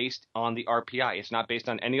is based on the RPI. It's not based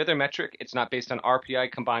on any other metric. It's not based on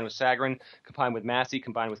RPI combined with Sagarin, combined with Massey,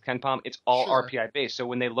 combined with KenPom. It's all RPI based. So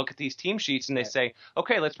when they look at these team sheets and they say,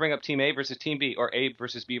 okay, let's bring up team A versus team B or A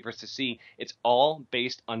versus B versus C, it's all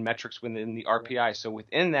based on metrics within the RPI. So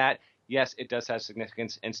within that, yes, it does have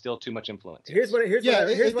significance and still too much influence. It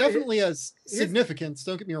definitely has significance.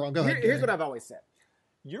 Don't get me wrong. Go ahead. Here's what I've always said.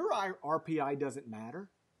 Your RPI doesn't matter.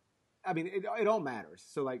 I mean, it all matters.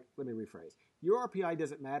 So, like, let me rephrase. Your RPI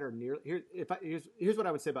doesn't matter nearly. Here's what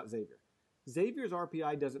I would say about Xavier. Xavier's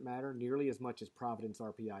RPI doesn't matter nearly as much as Providence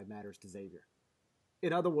RPI matters to Xavier.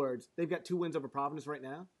 In other words, they've got 2 wins over Providence right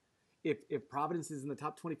now. If Providence is in the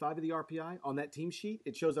top 25 of the RPI on that team sheet,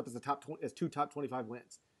 it shows up as 2 top 25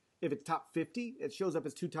 wins. If it's top 50, it shows up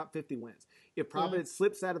as 2 top 50 wins. If Providence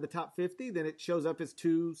slips out of the top 50, then it shows up as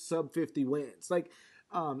 2 sub 50 wins. Like,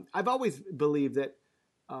 I've always believed that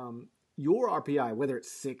your RPI, whether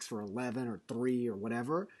it's 6 or 11 or 3 or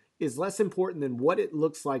whatever, is less important than what it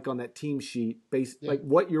looks like on that team sheet, like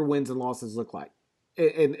what your wins and losses look like.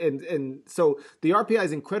 And so the RPI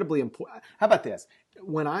is incredibly important. How about this?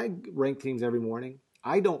 When I rank teams every morning,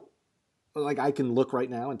 I don't, like, I can look right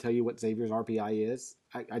now and tell you what Xavier's RPI is.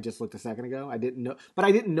 I just looked a second ago. I didn't know, but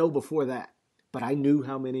I didn't know before that. But I knew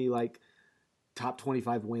how many, like, top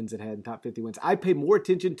 25 wins it had and top 50 wins. I pay more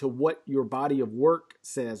attention to what your body of work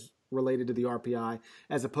says related to the RPI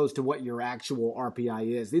as opposed to what your actual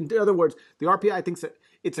RPI is. In other words, the RPI, I think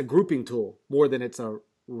it's a grouping tool more than it's a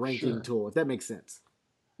ranking tool, if that makes sense.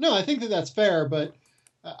 No, I think that that's fair, but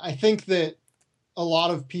I think that a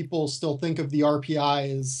lot of people still think of the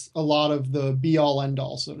RPI as a lot of the be-all,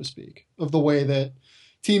 end-all, so to speak, of the way that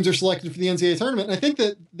teams are selected for the NCAA tournament. And I think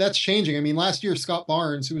that that's changing. I mean, last year, Scott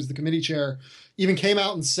Barnes, who was the committee chair, even came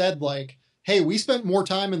out and said, like, hey, we spent more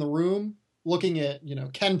time in the room looking at,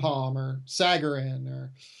 KenPom or Sagarin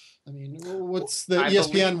or, I mean, what's the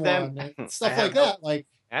ESPN one? And stuff like that. Like,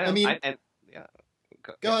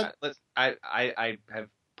 go ahead. I have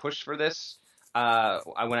pushed for this. When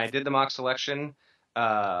I did the mock selection,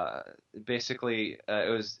 basically it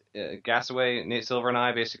was Gasaway, Nate Silver, and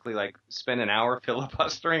I basically like spent an hour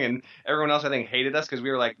filibustering, and everyone else I think hated us because we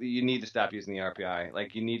were like, you need to stop using the RPI.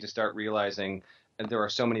 Like, you need to start realizing there are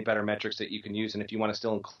so many better metrics that you can use, and if you want to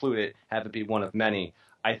still include it, have it be one of many.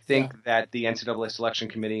 I think that the NCAA selection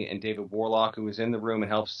committee and David Warlock, who was in the room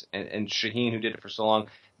and helps, and Shaheen, who did it for so long,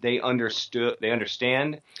 they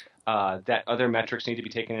understand that other metrics need to be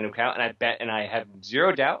taken into account, and I have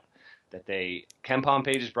zero doubt that KenPom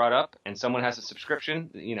page is brought up and someone has a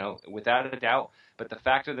subscription, without a doubt. But the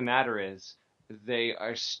fact of the matter is they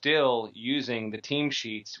are still using the team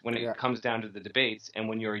sheets when it comes down to the debates. And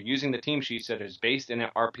when you're using the team sheets that is based in an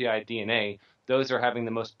RPI DNA, those are having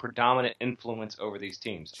the most predominant influence over these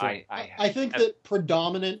teams. Sure. I think that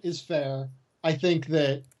predominant is fair. I think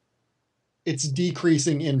that it's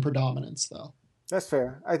decreasing in predominance, though. That's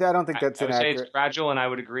fair. I don't think that's inaccurate. I would say it's fragile, and I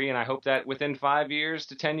would agree, and I hope that within 5 years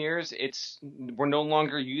to 10 years, we're no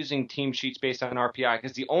longer using team sheets based on RPI,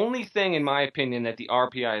 because the only thing, in my opinion, that the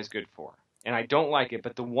RPI is good for, and I don't like it,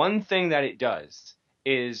 but the one thing that it does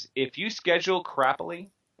is if you schedule crappily,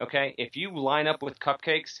 okay, if you line up with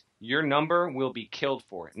cupcakes, your number will be killed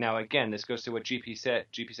for it. Now, again, this goes to what GP said.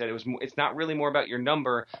 GP said it's not really more about your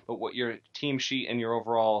number, but what your team sheet and your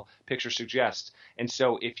overall picture suggests. And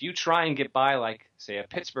so if you try and get by like, say, a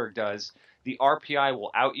Pittsburgh does, the RPI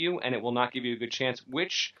will out you and it will not give you a good chance,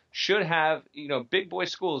 which should have, big boy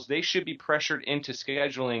schools, they should be pressured into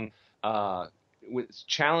scheduling with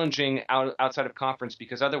challenging outside of conference,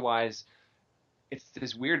 because otherwise it's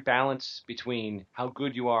this weird balance between how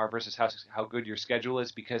good you are versus how good your schedule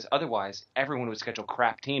is, because otherwise everyone would schedule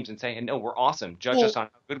crap teams and say, hey, no, we're awesome. Judge us on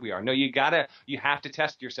how good we are. No, you have to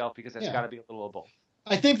test yourself, because it's got to be a little of both.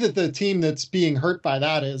 I think that the team that's being hurt by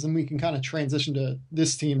that is, and we can kind of transition to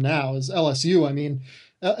this team now, is LSU. I mean,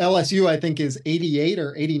 LSU, I think, is 88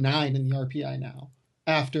 or 89 in the RPI now.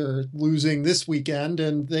 after losing this weekend,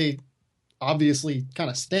 and they obviously kind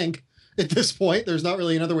of stink at this point. There's not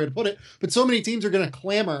really another way to put it. But so many teams are going to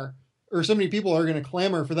clamor, or so many people are going to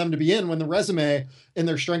clamor for them to be in when the resume and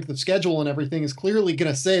their strength of schedule and everything is clearly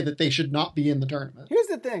going to say that they should not be in the tournament. Here's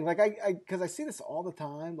the thing, like because I see this all the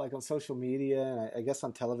time, like on social media and I guess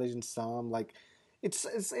on television some, like it's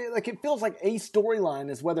like it feels like a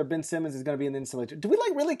storyline is whether Ben Simmons is going to be in the NCAA. Do we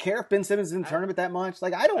like really care if Ben Simmons is in the tournament that much?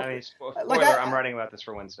 Like I don't. I mean, spoiler, like, I'm writing about this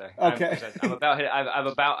for Wednesday. Okay. I've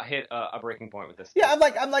about hit a breaking point with this. Yeah, I'm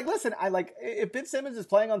like, listen, if Ben Simmons is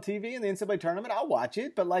playing on TV in the NCAA tournament, I'll watch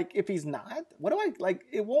it. But like, if he's not, what do I like?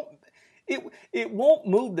 It won't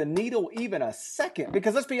move the needle even a second.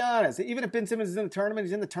 Because let's be honest, even if Ben Simmons is in the tournament,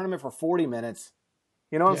 he's in the tournament for 40 minutes.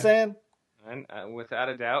 You know what I'm saying? And without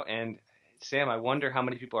a doubt, and. Sam, I wonder how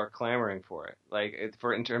many people are clamoring for it. Like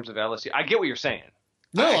in terms of LSU, I get what you're saying.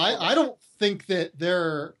 No, I don't think that there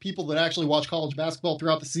are people that actually watch college basketball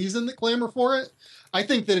throughout the season that clamor for it. I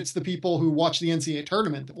think that it's the people who watch the NCAA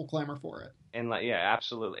tournament that will clamor for it. And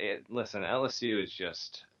absolutely. Listen, LSU is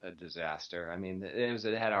just a disaster. I mean,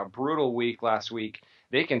 they had a brutal week last week.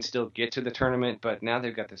 They can still get to the tournament, but now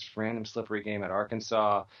they've got this random slippery game at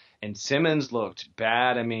Arkansas. And Simmons looked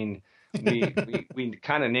bad. I mean. we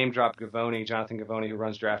kind of name dropped Jonathan Gavoni, who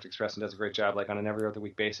runs Draft Express and does a great job, like on an every other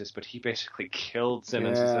week basis. But he basically killed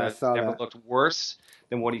Simmons. Never looked worse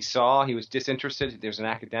than what he saw. He was disinterested. There's an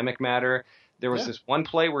academic matter. There was this one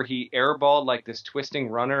play where he airballed like this twisting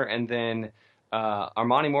runner, and then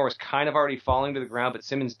Armani Moore was kind of already falling to the ground, but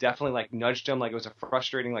Simmons definitely like nudged him, like it was a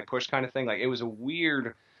frustrating like push kind of thing. Like it was a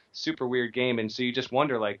weird. Super weird game, and so you just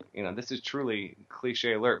wonder, like, this is truly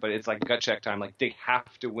cliche alert, but it's like gut check time. Like they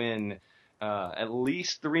have to win at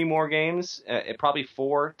least 3 more games, probably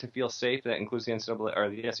 4 to feel safe. That includes the NCAA or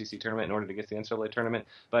the SEC tournament in order to get to the NCAA tournament.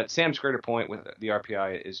 But Sam's greater point with the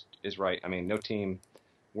RPI is right. I mean, no team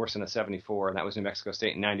worse than a 74, and that was New Mexico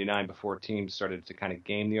State in '99 before teams started to kind of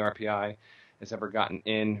game the RPI has ever gotten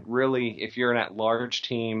in. Really, if you're an at-large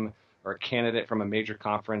team or a candidate from a major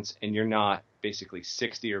conference and you're not basically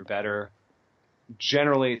 60 or better,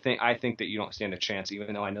 generally I think that you don't stand a chance,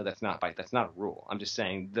 even though I know that's not a rule. I'm just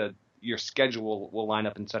saying your schedule will line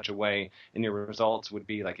up in such a way and your results would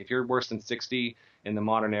be like, if you're worse than 60 in the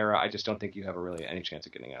modern era, I just don't think you have really any chance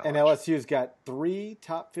of getting out. And LSU's got 3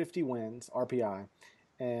 top 50 wins, RPI,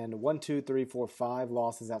 and 5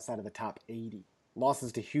 losses outside of the top 80.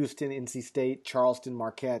 Losses to Houston, NC State, Charleston,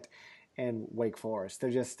 Marquette, and Wake Forest.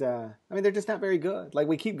 They're just, they're just not very good. Like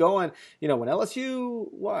we keep going, when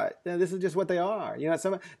LSU, this is just what they are.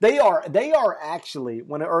 They are actually,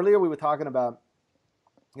 when earlier we were talking about,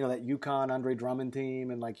 that UConn Andre Drummond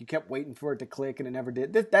team, and like you kept waiting for it to click and it never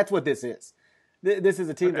did. That's what this is. This is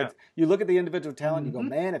a team that you look at the individual talent, you go,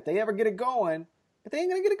 man, if they ever get it going, but they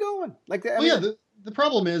ain't going to get it going. Like, the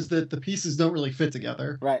problem is that the pieces don't really fit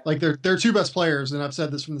together. Right. Like their 2 best players, and I've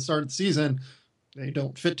said this from the start of the season, they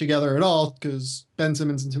don't fit together at all because Ben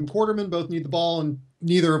Simmons and Tim Quarterman both need the ball and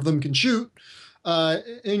neither of them can shoot.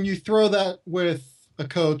 And you throw that with a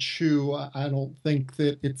coach who I don't think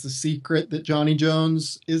that it's a secret that Johnny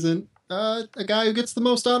Jones isn't a guy who gets the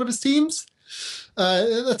most out of his teams.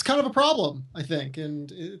 That's kind of a problem, I think,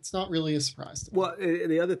 and it's not really a surprise to me. Well,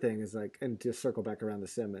 the other thing is like, and to circle back around to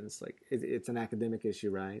Simmons, like it's an academic issue,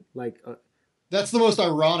 right? Like that's the most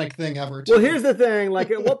ironic thing ever. Well, here's the thing: like,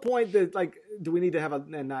 at what point do we need to have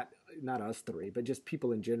and not us 3, but just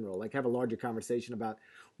people in general, like have a larger conversation about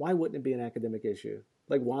why wouldn't it be an academic issue?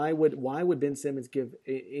 Like, why would Ben Simmons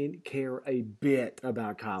care a bit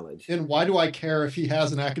about college? And why do I care if he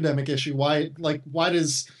has an academic issue? Why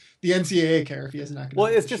does the NCAA care if he has an academic issue?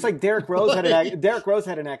 Well, it's just like Derrick Rose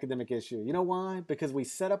had an academic issue. You know why? Because we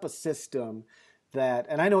set up a system that,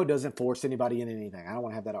 and I know it doesn't force anybody in anything. I don't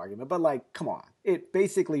want to have that argument, but like, come on. It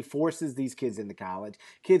basically forces these kids into college,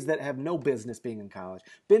 kids that have no business being in college.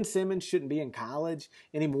 Ben Simmons shouldn't be in college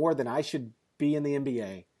any more than I should be in the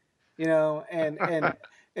NBA, and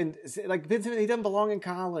like Ben Simmons, he doesn't belong in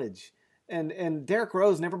college, and Derrick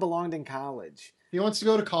Rose never belonged in college. He wants to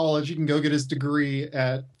go to college. He can go get his degree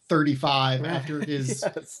at 35 after his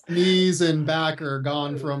knees and back are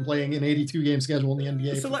gone from playing an 82-game schedule in the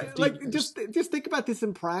NBA. So just think about this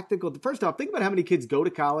in practical. First off, think about how many kids go to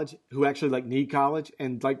college who actually like need college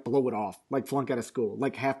and like blow it off, like flunk out of school,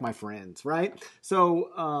 like half my friends, right?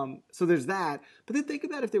 So there's that. But then think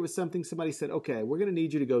about if there was somebody said, okay, we're going to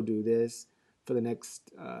need you to go do this for the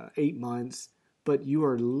next 8 months, but you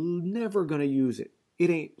are never going to use it. It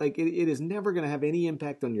ain't like it is never going to have any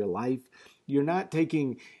impact on your life. You're not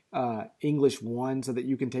taking English 1 so that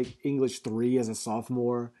you can take English 3 as a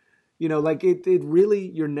sophomore. You know, like it really,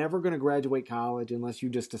 you're never going to graduate college unless you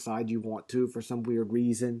just decide you want to for some weird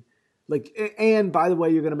reason. Like, and by the way,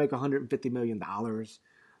 you're going to make $150 million.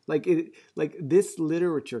 Like this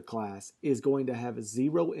literature class is going to have a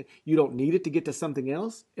zero. You don't need it to get to something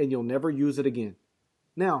else, and you'll never use it again.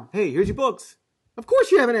 Now, hey, here's your books. Of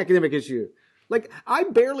course you have an academic issue. Like, I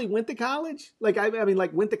barely went to college. Like, I mean,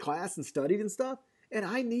 like, went to class and studied and stuff, and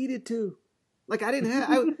I needed to. Like, I didn't have,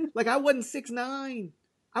 I wasn't 6'9".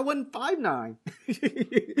 I wasn't 5'9".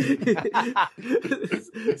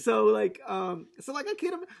 So I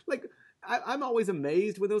can't, like, I'm always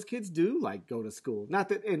amazed when those kids do like go to school. Not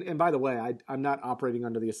that, and by the way, I'm not operating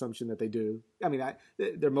under the assumption that they do. I mean,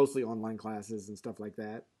 they're mostly online classes and stuff like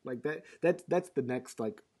that. Like that's the next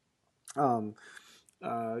like, Bryant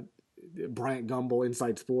Gumbel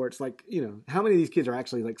Inside Sports. Like, you know, how many of these kids are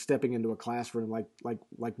actually like stepping into a classroom like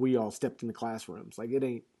we all stepped into classrooms? Like it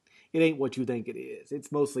ain't what you think it is.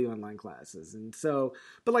 It's mostly online classes. And so,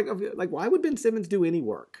 but like why would Ben Simmons do any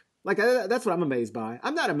work? Like, that's what I'm amazed by.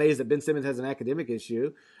 I'm not amazed that Ben Simmons has an academic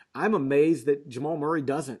issue. I'm amazed that Jamal Murray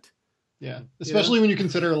doesn't. Yeah, especially when you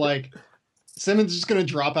consider, like, Simmons is just going to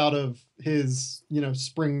drop out of his, you know,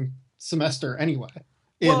 spring semester anyway.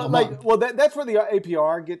 That's where the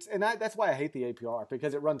APR gets, and that's why I hate the APR,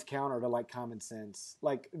 because it runs counter to, like, common sense.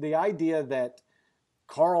 Like, the idea that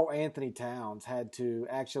Karl Anthony Towns had to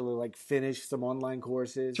actually like finish some online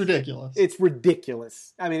courses. It's ridiculous. It's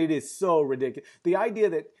ridiculous. I mean, it is so ridiculous. The idea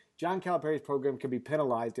that John Calipari's program can be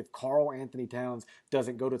penalized if Karl Anthony Towns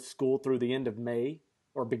doesn't go to school through the end of May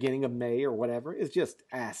or beginning of May or whatever is just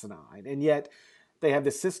asinine. And yet they have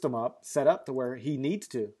this system set up to where he needs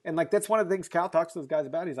to. And like, that's one of the things Cal talks to those guys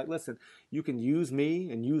about. He's like, listen, you can use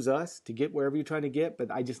me and use us to get wherever you're trying to get,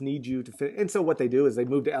 but I just need you to fit. And so what they do is they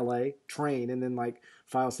move to LA, train, and then like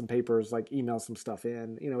file some papers, like email some stuff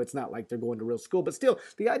in. You know, it's not like they're going to real school, but still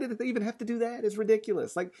the idea that they even have to do that is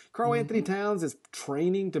ridiculous. Like Karl Anthony Towns is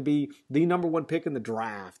training to be the number one pick in the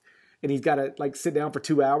draft. And he's got to like sit down for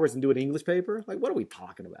 2 hours and do an English paper. Like, what are we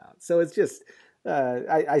talking about? So it's just,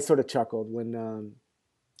 I sort of chuckled when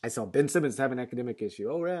I saw Ben Simmons have an academic issue.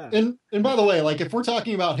 Oh, yeah. And by the way, like, if we're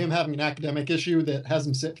talking about him having an academic issue that has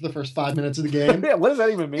him sit for the first 5 minutes of the game. Yeah, what does that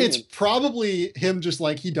even mean? It's probably him just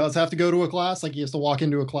like he does have to go to a class. Like, he has to walk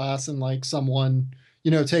into a class and like someone, you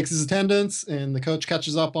know, takes his attendance and the coach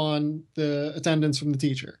catches up on the attendance from the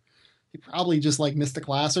teacher. He probably just like missed a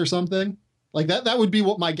class or something. Like that would be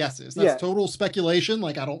what my guess is. That's total speculation.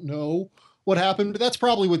 Like, I don't know what happened, but that's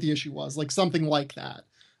probably what the issue was. Like something like that.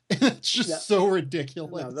 And it's just so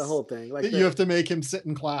ridiculous. No, the whole thing. Like that you have to make him sit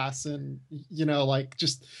in class and, you know, like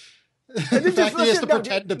just the fact that he has to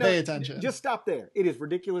pretend to pay attention. Just stop there. It is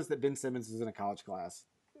ridiculous that Ben Simmons is in a college class.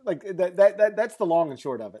 Like that's the long and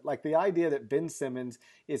short of it. Like the idea that Ben Simmons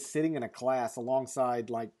is sitting in a class alongside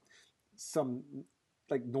like some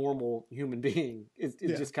like normal human being is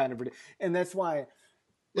just kind of ridiculous. And that's why.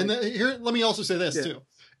 Like, and here, let me also say this too.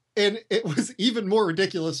 And it was even more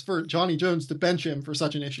ridiculous for Johnny Jones to bench him for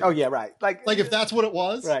such an issue. Oh yeah, right. Like if that's what it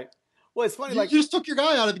was, right? Well, it's funny. You just took your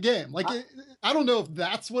guy out of the game. Like I don't know if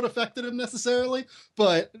that's what affected him necessarily,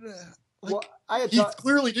 but he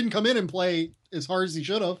clearly didn't come in and play as hard as he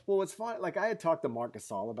should have. Well, it's funny. Like I had talked to Mark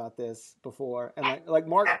Gasol about this before, and like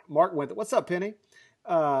Mark went. What's up, Penny?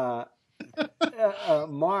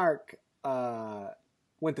 Mark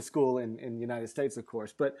went to school in the United States, of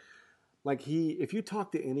course, but. Like if you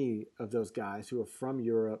talk to any of those guys who are from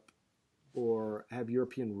Europe or have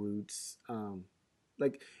European roots,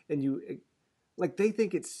 they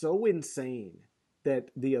think it's so insane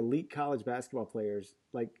that the elite college basketball players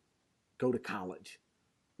like go to college.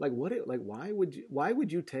 Like why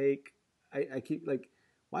would you take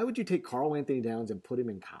Karl Anthony Towns and put him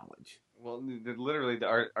in college? Well, literally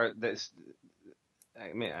this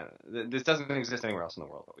doesn't exist anywhere else in the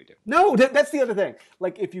world, what we do. No, that's the other thing.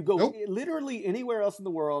 Like, if you go literally anywhere else in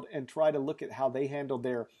the world and try to look at how they handle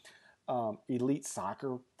their elite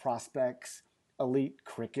soccer prospects, elite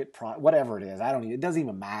cricket, whatever it is, it doesn't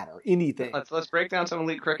even matter. Anything. Let's break down some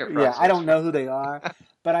elite cricket prospects. Yeah, I don't know who they are,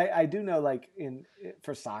 but I do know, like,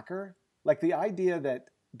 for soccer, like the idea that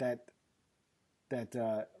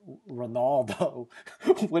Ronaldo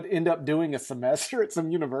would end up doing a semester at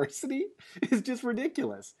some university is just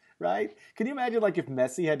ridiculous, right? Can you imagine like if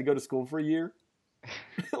Messi had to go to school for a year?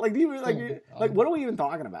 What are we even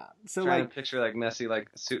talking about? So trying to picture like Messi like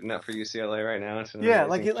suiting up for UCLA right now.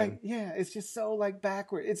 It's just so like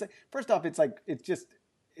backward. It's like, first off,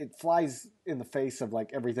 it flies in the face of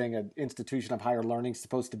like everything an institution of higher learning is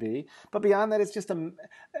supposed to be. But beyond that,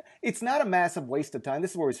 it's not a massive waste of time.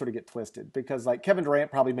 This is where we sort of get twisted because like Kevin Durant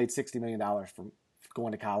probably made $60 million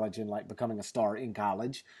going to college and like becoming a star in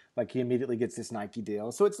college. Like he immediately gets this Nike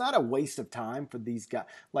deal. So it's not a waste of time for these guys.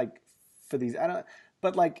 Like for these,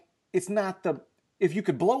 but like it's not if you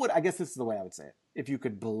could blow it, I guess this is the way I would say it. If you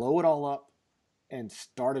could blow it all up and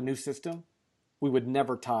start a new system, we would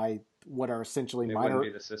never tie what are essentially it minor.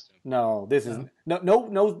 Wouldn't be the system. No, this is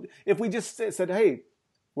no. If we just said, hey,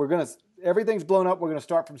 everything's blown up, we're gonna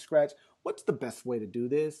start from scratch. What's the best way to do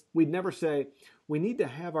this? We'd never say we need to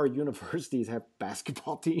have our universities have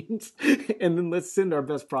basketball teams, and then let's send our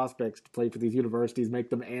best prospects to play for these universities,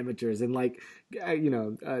 make them amateurs, and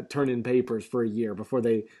turn in papers for a year before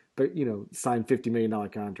they, sign $50 million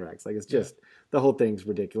contracts. Like it's just the whole thing's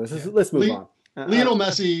ridiculous. Let's move on. Lionel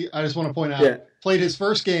Messi, I just want to point out, played his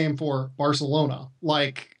first game for Barcelona,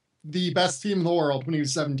 like the best team in the world when he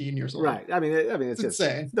was 17 years old. Right. I mean, it's just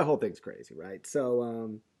insane. The whole thing's crazy, right?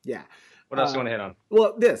 So, yeah. What else do you want to hit on?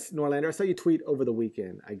 Well, this, Norlander, I saw you tweet over the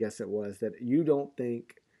weekend, I guess it was, that you don't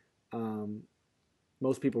think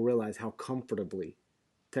most people realize how comfortably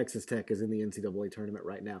Texas Tech is in the NCAA tournament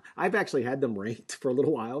right now. I've actually had them ranked for a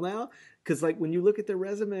little while now because, like, when you look at their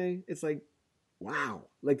resume, it's like, wow.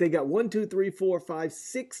 Like, they got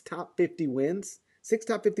 6 top 50 wins. 6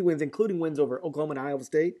 top 50 wins, including wins over Oklahoma and Iowa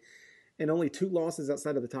State, and only 2 losses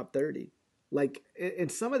outside of the top 30. Like,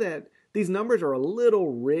 and some of that, these numbers are a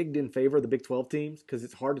little rigged in favor of the Big 12 teams because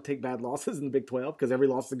it's hard to take bad losses in the Big 12 because every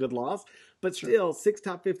loss is a good loss. But still, 6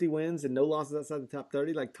 top 50 wins and no losses outside the top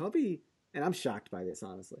 30. Like, Tubby, and I'm shocked by this,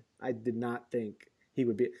 honestly. I did not think he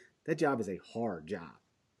would be. That job is a hard job.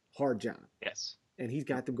 Hard job. Yes. And he's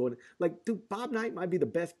got them going. Like, dude, Bob Knight might be the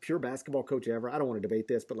best pure basketball coach ever. I don't want to debate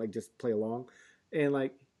this, but, like, just play along. And,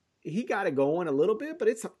 like, he got it going a little bit, but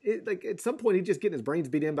it's like at some point he's just getting his brains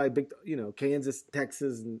beat in by big, Kansas,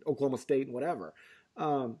 Texas, and Oklahoma State and whatever.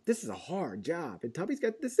 This is a hard job, and Tubby's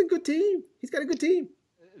this is a good team. He's got a good team.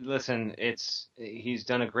 Listen, he's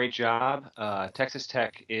done a great job. Texas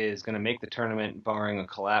Tech is going to make the tournament, barring a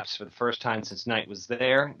collapse, for the first time since Knight was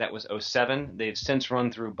there. That was 2007. They've since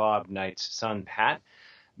run through Bob Knight's son Pat.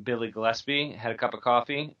 Billy Gillespie had a cup of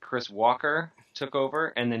coffee. Chris Walker took over,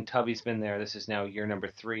 and then Tubby's been there. This is now year number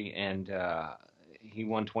 3, and he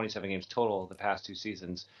won 27 games total the past 2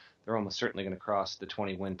 seasons. They're almost certainly going to cross the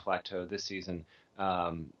 20-win plateau this season.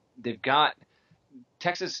 They've got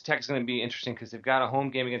Texas Tech is going to be interesting because they've got a home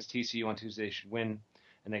game against TCU on Tuesday. They should win,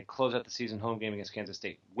 and they close out the season home game against Kansas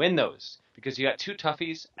State. Win those because you got 2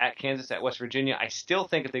 toughies at Kansas, at West Virginia. I still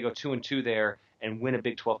think if they go 2-2 there and win a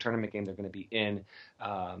Big 12 tournament game, they're going to be in.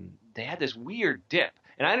 They had this weird dip.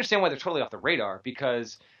 And I understand why they're totally off the radar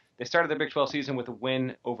because they started their Big 12 season with a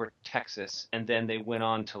win over Texas, and then they went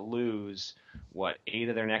on to lose, 8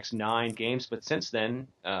 of their next 9 games. But since then,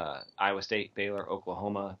 Iowa State, Baylor,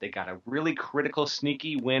 Oklahoma, they got a really critical,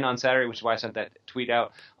 sneaky win on Saturday, which is why I sent that tweet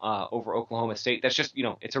out over Oklahoma State. That's just,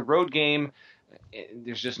 it's a road game.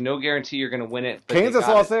 There's just no guarantee you're going to win it. Kansas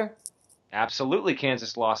lost there? Absolutely,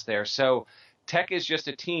 Kansas lost there. So Tech is just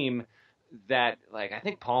a team that, like, I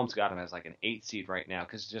think Palm's got them as like an 8 seed right now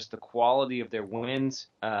because just the quality of their wins,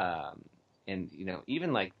 and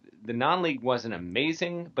even like the non-league wasn't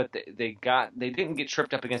amazing, but they didn't get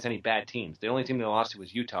tripped up against any bad teams. The only team they lost to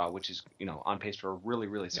was Utah, which is on pace for a really,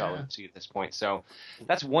 really solid seed at this point. So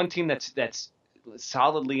that's one team that's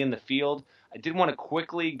solidly in the field. I did want to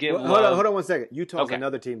quickly give hold on 1 second. Utah's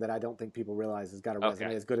another team that I don't think people realize has got a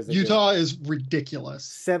resume as good as Utah is ridiculous.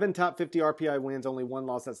 7 top 50 RPI wins, only 1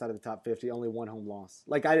 loss outside of the top 50, only 1 home loss.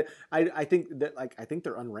 Like I think that I think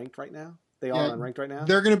they're unranked right now. They are unranked right now.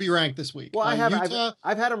 They're going to be ranked this week. Well,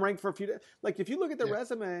 I've had them ranked for a few days. Like if you look at their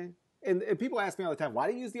resume, and people ask me all the time, why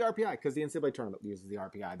do you use the RPI? Because the NCAA tournament uses the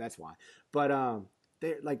RPI. That's why. But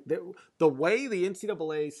the way the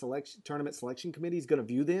NCAA tournament selection committee is going to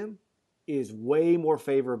view them is way more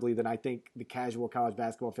favorably than I think the casual college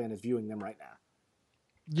basketball fan is viewing them right now.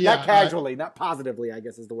 Yeah, not casually, not positively, I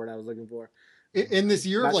guess is the word I was looking for. In this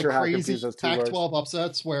year of crazy Pac-12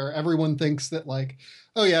 upsets where everyone thinks that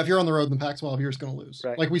oh yeah, if you're on the road in the Pac-12, you're just going to lose.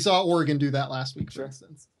 Right. Like we saw Oregon do that last week, for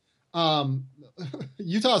instance.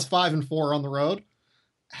 Utah's 5-4 on the road,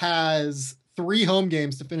 has 3 home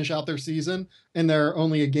games to finish out their season, and they're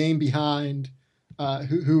only a game behind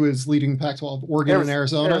who is leading the Pac-12, Oregon and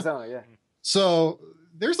Arizona. Arizona, yeah. So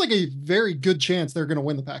there's a very good chance they're going to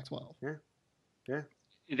win the Pac-12. Yeah.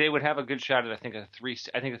 They would have a good shot at a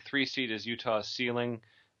 3 seed is Utah's ceiling,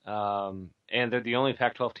 and they're the only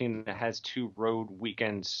Pac-12 team that has 2 road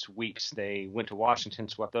weekend sweeps. They went to Washington,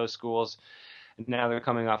 swept those schools. Now they're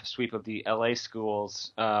coming off a sweep of the LA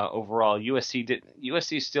schools. Overall,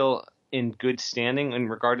 USC is still in good standing in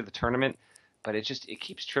regard to the tournament, but it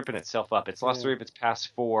keeps tripping itself up. It's lost 3 of its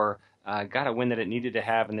past 4. got a win that it needed to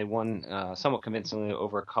have, and they won somewhat convincingly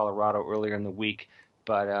over Colorado earlier in the week.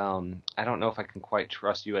 But I don't know if I can quite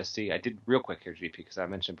trust USC. I did real quick here, GP, because I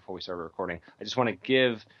mentioned before we started recording. I just want to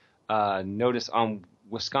give notice on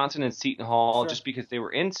Wisconsin and Seton Hall, just because they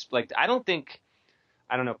were in. Like, I don't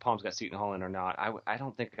know if Palm's got Seton Hall in or not. I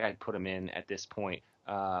don't think I'd put them in at this point.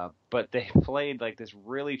 But they played like this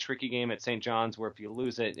really tricky game at St. John's, where if you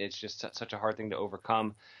lose it, it's just such a hard thing to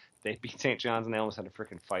overcome. They beat St. John's and they almost had a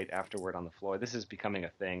freaking fight afterward on the floor. This is becoming a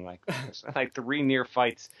thing. Like 3 near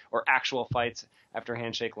fights or actual fights after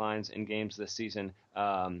handshake lines in games this season.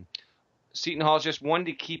 Seton Hall is just one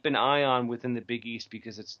to keep an eye on within the Big East,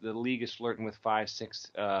 because the league is flirting with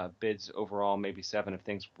 5-6 bids overall, maybe 7 if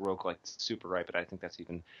things broke like super right, but I think that's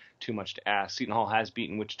even too much to ask. Seton Hall has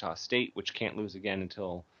beaten Wichita State, which can't lose again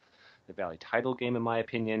until the Valley title game, in my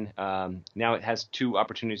opinion. Now it has 2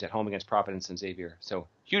 opportunities at home against Providence and Xavier. So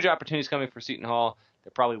huge opportunities coming for Seton Hall.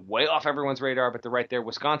 They're probably way off everyone's radar, but they're right there.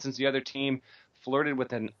 Wisconsin's the other team. Flirted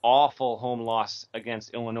with an awful home loss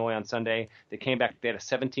against Illinois on Sunday. They came back. They had a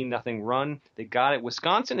 17-0 run. They got it.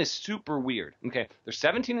 Wisconsin is super weird. Okay, they're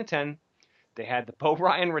 17-10. They had the Bo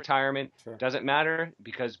Ryan retirement. Sure. Doesn't matter,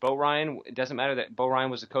 because it doesn't matter that Bo Ryan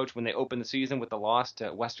was the coach when they opened the season with the loss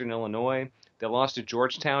to Western Illinois. They lost to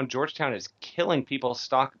Georgetown. Georgetown is killing people's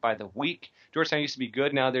stock by the week. Georgetown used to be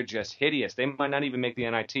good. Now they're just hideous. They might not even make the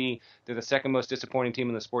NIT. They're the second most disappointing team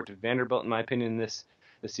in the sport to Vanderbilt, in my opinion, this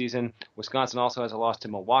season. Wisconsin also has a loss to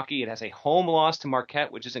Milwaukee. It has a home loss to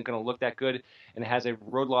Marquette, which isn't going to look that good. And it has a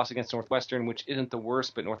road loss against Northwestern, which isn't the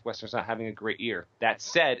worst, but Northwestern's not having a great year. That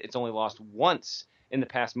said, it's only lost once in the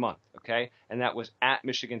past month, okay? And that was at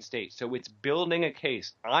Michigan State. So it's building a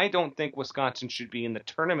case. I don't think Wisconsin should be in the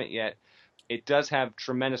tournament yet. It does have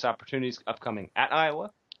tremendous opportunities upcoming at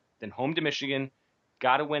Iowa, then home to Michigan,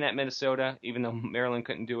 got to win at Minnesota, even though Maryland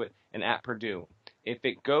couldn't do it, and at Purdue. If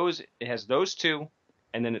it goes, it has those 2,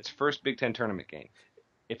 and then its first Big Ten tournament game.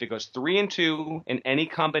 If it goes 3-2 in any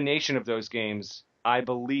combination of those games, I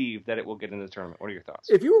believe that it will get into the tournament. What are your thoughts?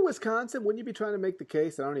 If you were Wisconsin, wouldn't you be trying to make the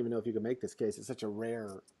case? I don't even know if you can make this case. It's such a rare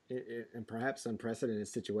and perhaps unprecedented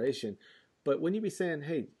situation. But wouldn't you be saying,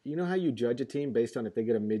 hey, you know how you judge a team based on if they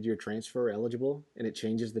get a mid-year transfer eligible and it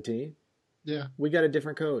changes the team? Yeah. We got a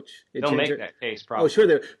different coach. They'll make that case, probably. Oh,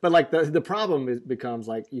 sure. But like the problem becomes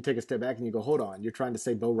like you take a step back and you go, hold on. You're trying to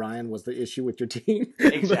say Bo Ryan was the issue with your team?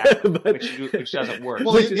 Exactly, which doesn't work.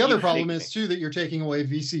 Well, the other problem is, too, that you're taking away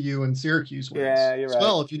VCU and Syracuse wins you're right. as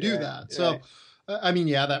well if you do that. So, right. I mean,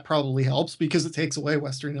 yeah, that probably helps because it takes away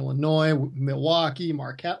Western Illinois, Milwaukee,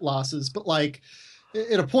 Marquette losses. But, like,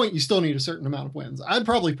 at a point, you still need a certain amount of wins. I'd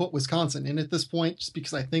probably put Wisconsin in at this point just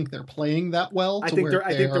because I think they're playing that well. I think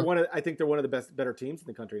they're one of the better teams in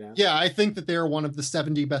the country now. Yeah, I think that they're one of the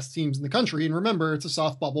 70 best teams in the country. And remember, it's a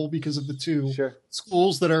soft bubble because of the 2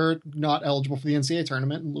 schools that are not eligible for the NCAA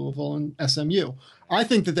tournament in Louisville and SMU. I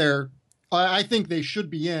think they should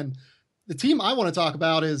be in. The team I want to talk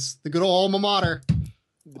about is the good old alma mater,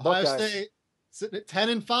 Ohio State, sitting at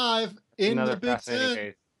 10-5 in the Big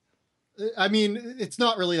Ten. I mean, it's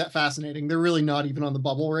not really that fascinating. They're really not even on the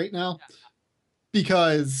bubble right now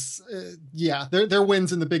because, their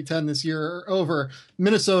wins in the Big Ten this year are over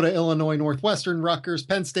Minnesota, Illinois, Northwestern, Rutgers,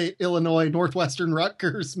 Penn State, Illinois, Northwestern,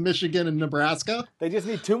 Rutgers, Michigan, and Nebraska. They just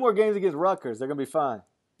need 2 more games against Rutgers. They're going to be fine.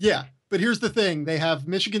 Yeah, but here's the thing. They have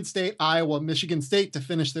Michigan State, Iowa, Michigan State to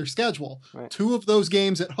finish their schedule. Right. 2 of those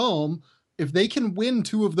games at home. If they can win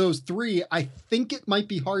 2 of those 3, I think it might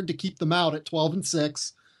be hard to keep them out at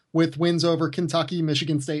 12-6. With wins over Kentucky,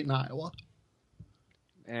 Michigan State, and Iowa.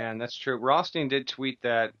 And that's true. Rothstein did tweet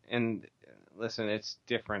that, and listen, it's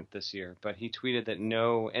different this year, but he tweeted that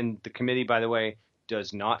and the committee, by the way,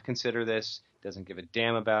 does not consider this, doesn't give a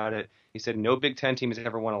damn about it. He said no Big Ten team has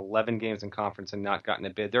ever won 11 games in conference and not gotten a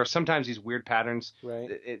bid. There are sometimes these weird patterns.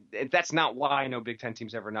 Right. That's not why no Big Ten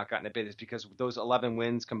team's ever not gotten a bid. It's because those 11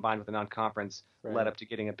 wins combined with a non-conference led up to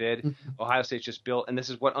getting a bid. Ohio State's just built, and this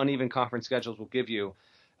is what uneven conference schedules will give you.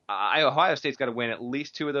 Ohio State's got to win at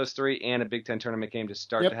least 2 of those 3 and a Big Ten tournament game to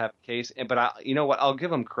start to have a case. But you know what? I'll give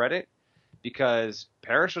them credit because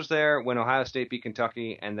Parrish was there when Ohio State beat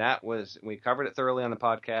Kentucky, and we covered it thoroughly on the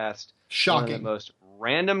podcast. Shocking. One of the most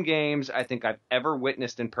random games I think I've ever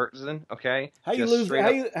witnessed in person. Okay, how you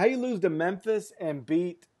lose to Memphis and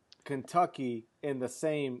beat Kentucky in the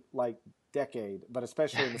same decade, but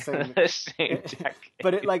especially in the same decade.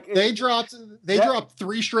 But they dropped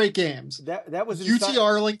 3 straight games. That was UT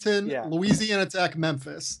Arlington, Louisiana Tech,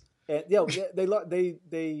 Memphis. And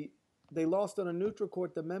they lost on a neutral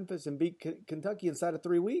court to Memphis and beat Kentucky inside of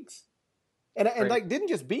 3 weeks. And didn't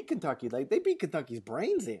just beat Kentucky, they beat Kentucky's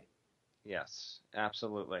brains in. Yes,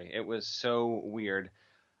 absolutely. It was so weird.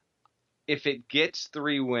 if it gets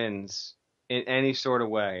 3 wins in any sort of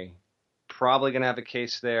way, probably going to have a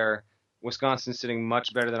case there. Wisconsin's sitting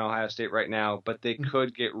much better than Ohio State right now, but they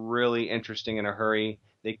could get really interesting in a hurry.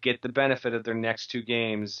 They get the benefit of their next 2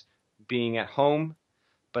 games being at home,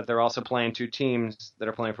 but they're also playing 2 teams that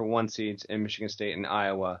are playing for 1 seeds in Michigan State and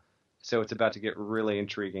Iowa. So it's about to get really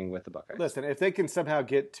intriguing with the Buckeyes. Listen, if they can somehow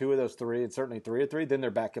get 2 of those 3, and certainly 3 of 3, then they're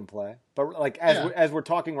back in play. But like as we're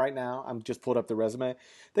talking right now, I'm just pulled up the resume.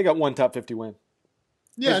 They got 1 top 50 win.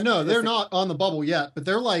 Yeah, they're not on the bubble yet, but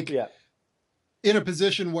they're like in a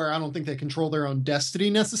position where I don't think they control their own destiny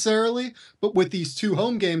necessarily. But with these 2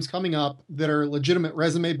 home games coming up that are legitimate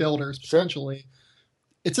resume builders potentially,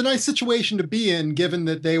 it's a nice situation to be in, given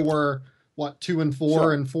that they were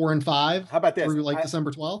 2-4 and 4-5. How about this? Through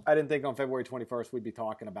December 12th? I didn't think on February 21st we'd be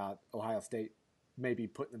talking about Ohio State maybe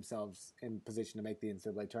putting themselves in position to make the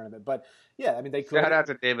NCAA tournament. But yeah, I mean, they could. Shout out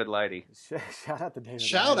to David Lighty. Shout out to David.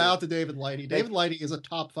 Shout out to David Lighty. David Lighty is a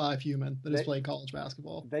top 5 human that has played college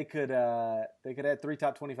basketball. They could add 3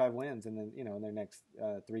 top 25 wins, and then in their next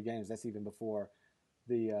 3 games. That's even before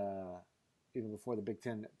the Big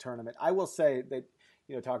Ten tournament. I will say that.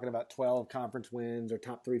 Talking about 12 conference wins or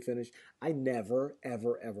top 3 finish, I never,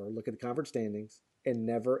 ever, ever look at the conference standings and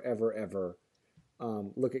never, ever, ever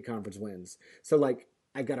look at conference wins. So,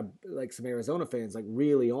 I got some Arizona fans,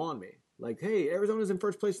 really on me. Hey, Arizona's in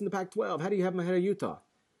first place in the Pac-12. How do you have them ahead of Utah?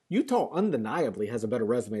 Utah undeniably has a better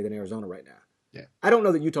resume than Arizona right now. Yeah. I don't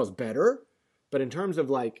know that Utah's better, but in terms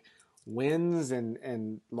of, wins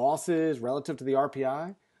and losses relative to the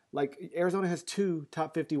RPI, Arizona has 2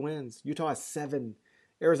 top 50 wins. Utah has 7.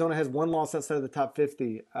 Arizona has 1 loss outside of the top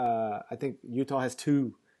 50. I think Utah has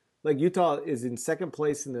 2. Utah is in second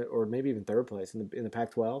place or maybe even third place in the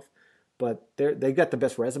Pac-12, but they got the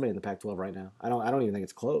best resume in the Pac-12 right now. I don't even think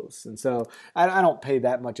it's close. And so I don't pay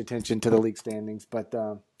that much attention to the league standings, but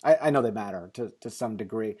I know they matter to some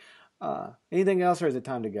degree. Anything else, or is it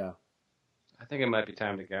time to go? I think it might be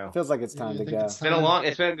time to go. It feels like it's time to go. It's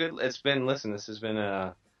been good. Listen, this has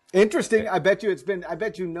been interesting. I bet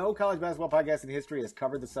you no college basketball podcast in history has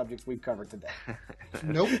covered the subjects we've covered today.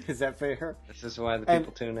 Nope. Is that fair? This is why the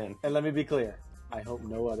people tune in. And let me be clear. I hope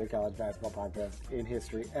no other college basketball podcast in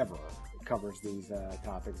history ever covers these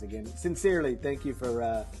topics again. Sincerely, thank you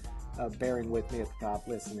for bearing with me at the top,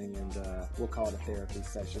 listening, and we'll call it a therapy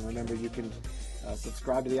session. Remember, you can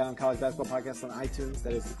subscribe to the On College Basketball Podcast on iTunes.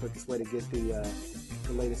 That is the quickest way to get the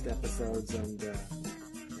latest episodes, and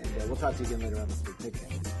we'll talk to you again later on this week. Take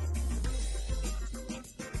care.